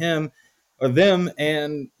became him or them,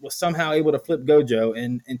 and was somehow able to flip Gojo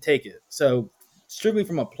and take it. So strictly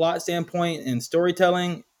from a plot standpoint and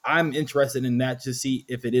storytelling, I'm interested in that to see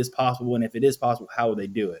if it is possible, and if it is possible, how would they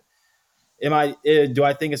do it? Do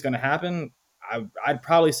I think it's going to happen? I'd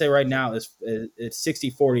probably say right now it's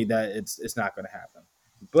 60-40 that it's not going to happen.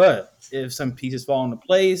 But if some pieces fall into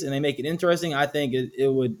place and they make it interesting, I think it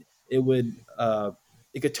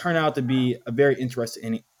could turn out to be a very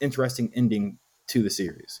interesting ending to the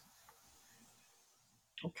series.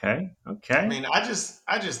 Okay. I mean, I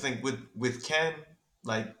just think with Ken,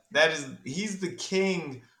 like he's the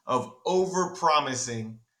king of over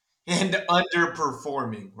promising and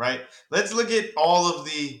underperforming, right? Let's look at all of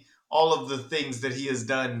the things that he has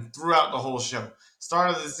done throughout the whole show.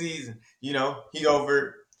 Start of the season, he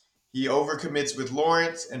overcommits with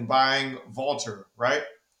Lawrence and buying Walter, right?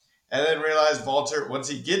 And then realize Walter, once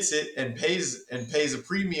he gets it and pays a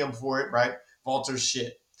premium for it, right? Walter's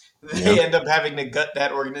shit. They end up having to gut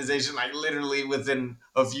that organization like literally within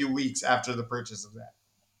a few weeks after the purchase of that.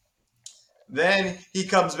 Then he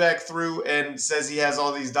comes back through and says he has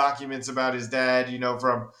all these documents about his dad,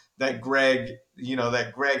 from that Greg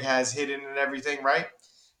has hidden and everything, right?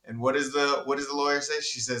 And what does the lawyer say?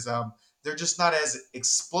 She says, they're just not as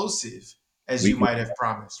explosive as you might have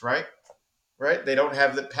promised, right? right? They don't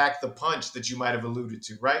have the pack the punch that you might have alluded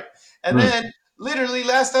to, right? And then literally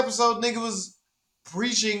last episode, nigga was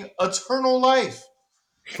preaching eternal life.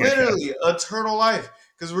 Literally eternal life.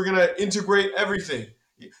 Because we're gonna integrate everything.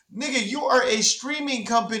 Nigga, you are a streaming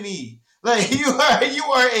company. Like you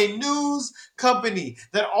are a news company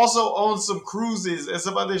that also owns some cruises and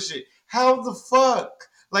some other shit. How the fuck?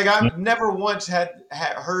 Like I've never once had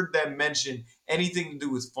heard them mention anything to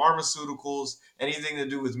do with pharmaceuticals, anything to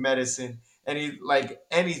do with medicine,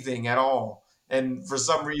 anything at all. And for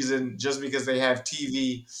some reason, just because they have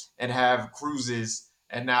TV and have cruises,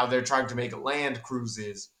 and now they're trying to make land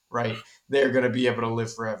cruises, right? They're gonna be able to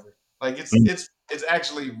live forever. Like it's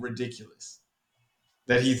actually ridiculous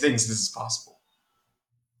that he thinks this is possible.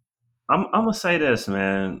 I'm gonna say this,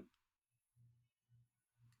 man.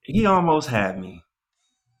 He almost had me.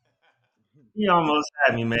 He almost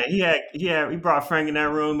had me, man. He brought Frank in that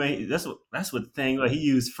room, man. That's what the thing. Like, he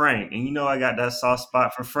used Frank, and I got that soft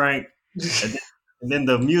spot for Frank. And then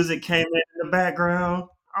the music came in the background.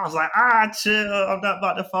 I was like, chill. I'm not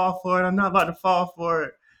about to fall for it. I'm not about to fall for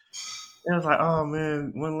it. And I was like, oh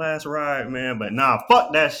man, one last ride, man. But nah,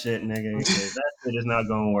 fuck that shit, nigga. That shit is not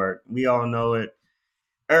gonna work. We all know it.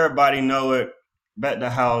 Everybody know it. Bet the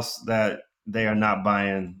house that they are not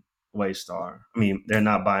buying Waystar. I mean, they're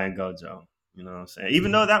not buying Gojo. You know what I'm saying?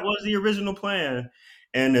 Even though that was the original plan,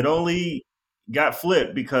 and it only got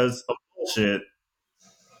flipped because of bullshit.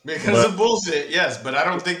 Because of bullshit, yes. But I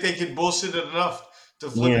don't think they can bullshit it enough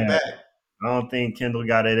to flip it back. I don't think Kendall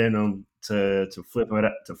got it in him to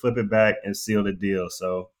flip it back and seal the deal.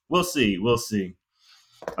 So we'll see. We're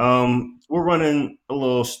running a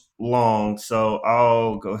little long, so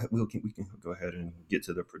I'll go ahead. We can go ahead and get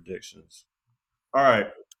to the predictions. All right.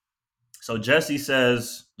 So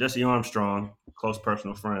Jesse Armstrong, close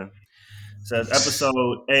personal friend, says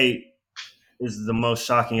episode 8 is the most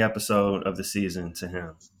shocking episode of the season to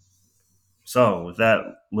him. So with that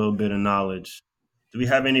little bit of knowledge, do we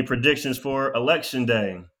have any predictions for Election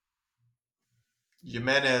Day?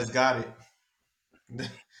 Jimenez got it.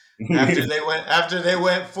 After they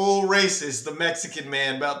went full racist, the Mexican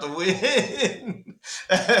man about to win.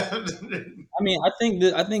 I mean, I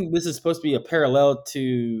think this is supposed to be a parallel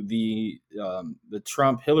to the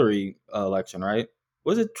Trump Hillary election, right?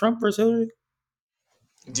 Was it Trump versus Hillary?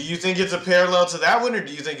 Do you think it's a parallel to that one, or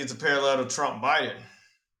do you think it's a parallel to Trump Biden?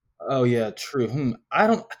 Oh yeah, true.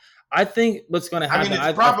 I think what's going to happen. I mean,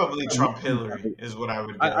 it's probably Trump Hillary is what I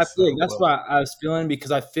would guess. I feel like that's what I was feeling,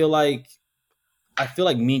 because I feel like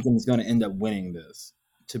Meekin is going to end up winning this.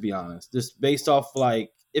 To be honest, just based off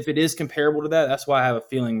like if it is comparable to that, that's why I have a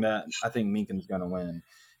feeling that I think Meekin's going to win.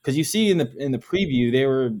 Because you see in the preview, they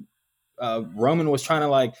were Roman was trying to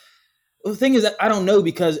like. The thing is that I don't know,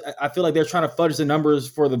 because I feel like they're trying to fudge the numbers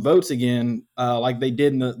for the votes again, like they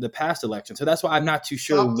did in the past election. So that's why I'm not too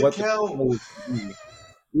sure what.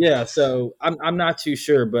 Yeah, so I'm not too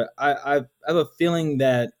sure, but I have a feeling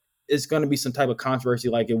that it's going to be some type of controversy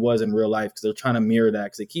like it was in real life, because they're trying to mirror that,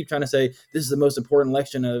 because they keep trying to say this is the most important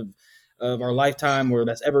election of our lifetime or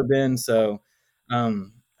that's ever been. So I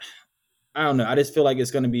don't know. I just feel like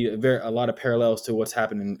it's going to be a lot of parallels to what's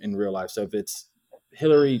happening in real life. So if it's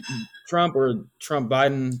Hillary Trump or Trump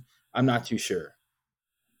Biden, I'm not too sure.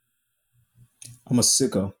 I'm a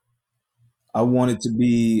sicko. I want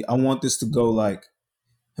this to go like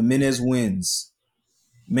Jimenez wins.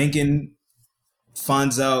 Mencken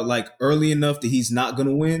finds out like early enough that he's not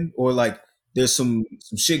gonna win, or like there's some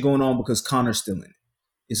shit going on because Connor's still in it.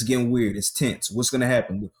 It's getting weird. It's tense. What's gonna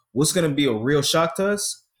happen? What's gonna be a real shock to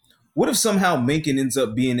us? What if somehow Mencken ends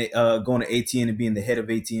up being going to ATN and being the head of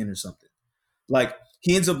ATN or something? Like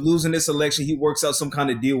he ends up losing this election. He works out some kind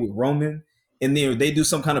of deal with Roman, and they do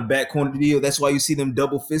some kind of back corner deal. That's why you see them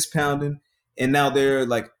double fist pounding. And now they're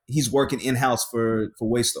like he's working in house for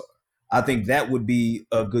Waystar. I think that would be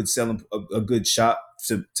a good a good shot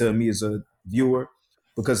to me as a viewer,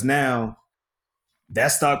 because now that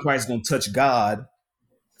stock price is gonna touch God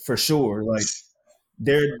for sure. Like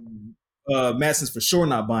they're Madison's for sure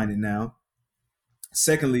not buying it now.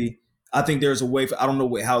 Secondly, I think there's a way I don't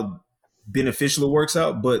know how beneficial it works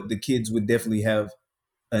out, but the kids would definitely have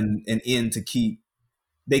an end to keep.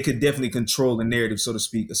 They could definitely control the narrative, so to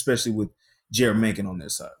speak, especially with Jared Mencken on their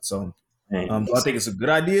side. So do I think it's a good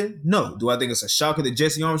idea? No. Do I think it's a shocker that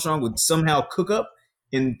Jesse Armstrong would somehow cook up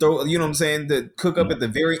and throw, you know what I'm saying, the cook up at the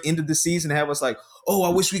very end of the season and have us like, oh, I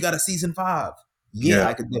wish we got a season 5. Yeah.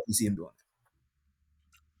 I could definitely see him doing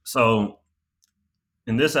that. So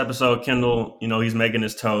in this episode, Kendall, he's making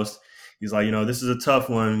his toast. He's like, this is a tough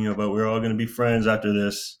one, but we're all going to be friends after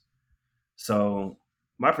this. So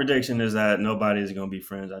My prediction is that nobody is going to be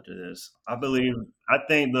friends after this. I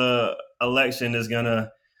think the election is going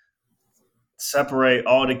to separate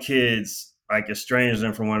all the kids, like estrange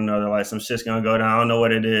them from one another. Like some shit's gonna go down. I don't know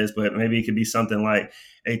what it is, but maybe it could be something like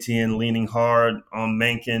ATN leaning hard on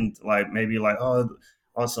Mencken, like maybe like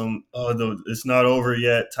on some it's not over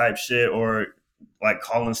yet type shit, or like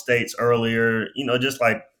calling states earlier. Just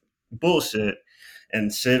like bullshit. And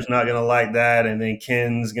Shiv's not gonna like that, and then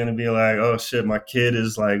Ken's gonna be like, "Oh shit, my kid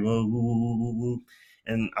is like," woo, woo, woo, woo, woo.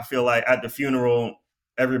 And I feel like at the funeral,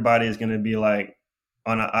 everybody is gonna be like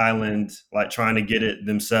on an island, like trying to get it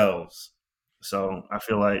themselves. So I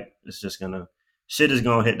feel like it's just gonna shit is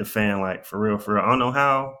gonna hit the fan, like for real, for real. I don't know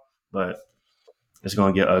how, but it's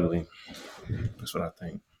gonna get ugly. That's what I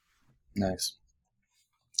think. Nice.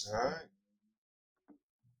 All right.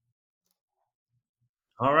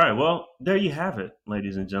 All right, well, there you have it,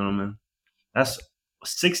 ladies and gentlemen. That's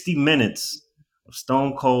 60 minutes of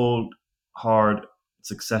stone cold hard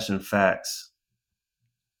Succession facts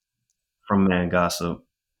from Man Gossip.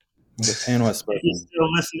 The panel has If you're spoken.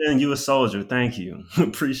 still listening, you a soldier. Thank you.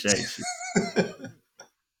 Appreciate you.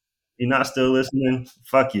 You're not still listening,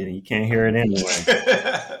 fuck you. You can't hear it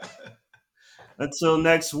anyway. Until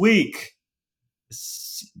next week,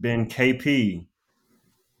 it's been KP.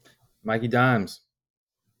 Mikey Dimes.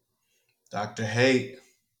 Dr. Hate.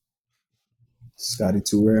 Scotty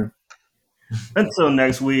Too Rare. Until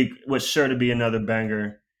next week, what's sure to be another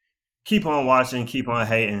banger. Keep on watching, keep on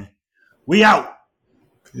hating. We out.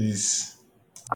 Peace.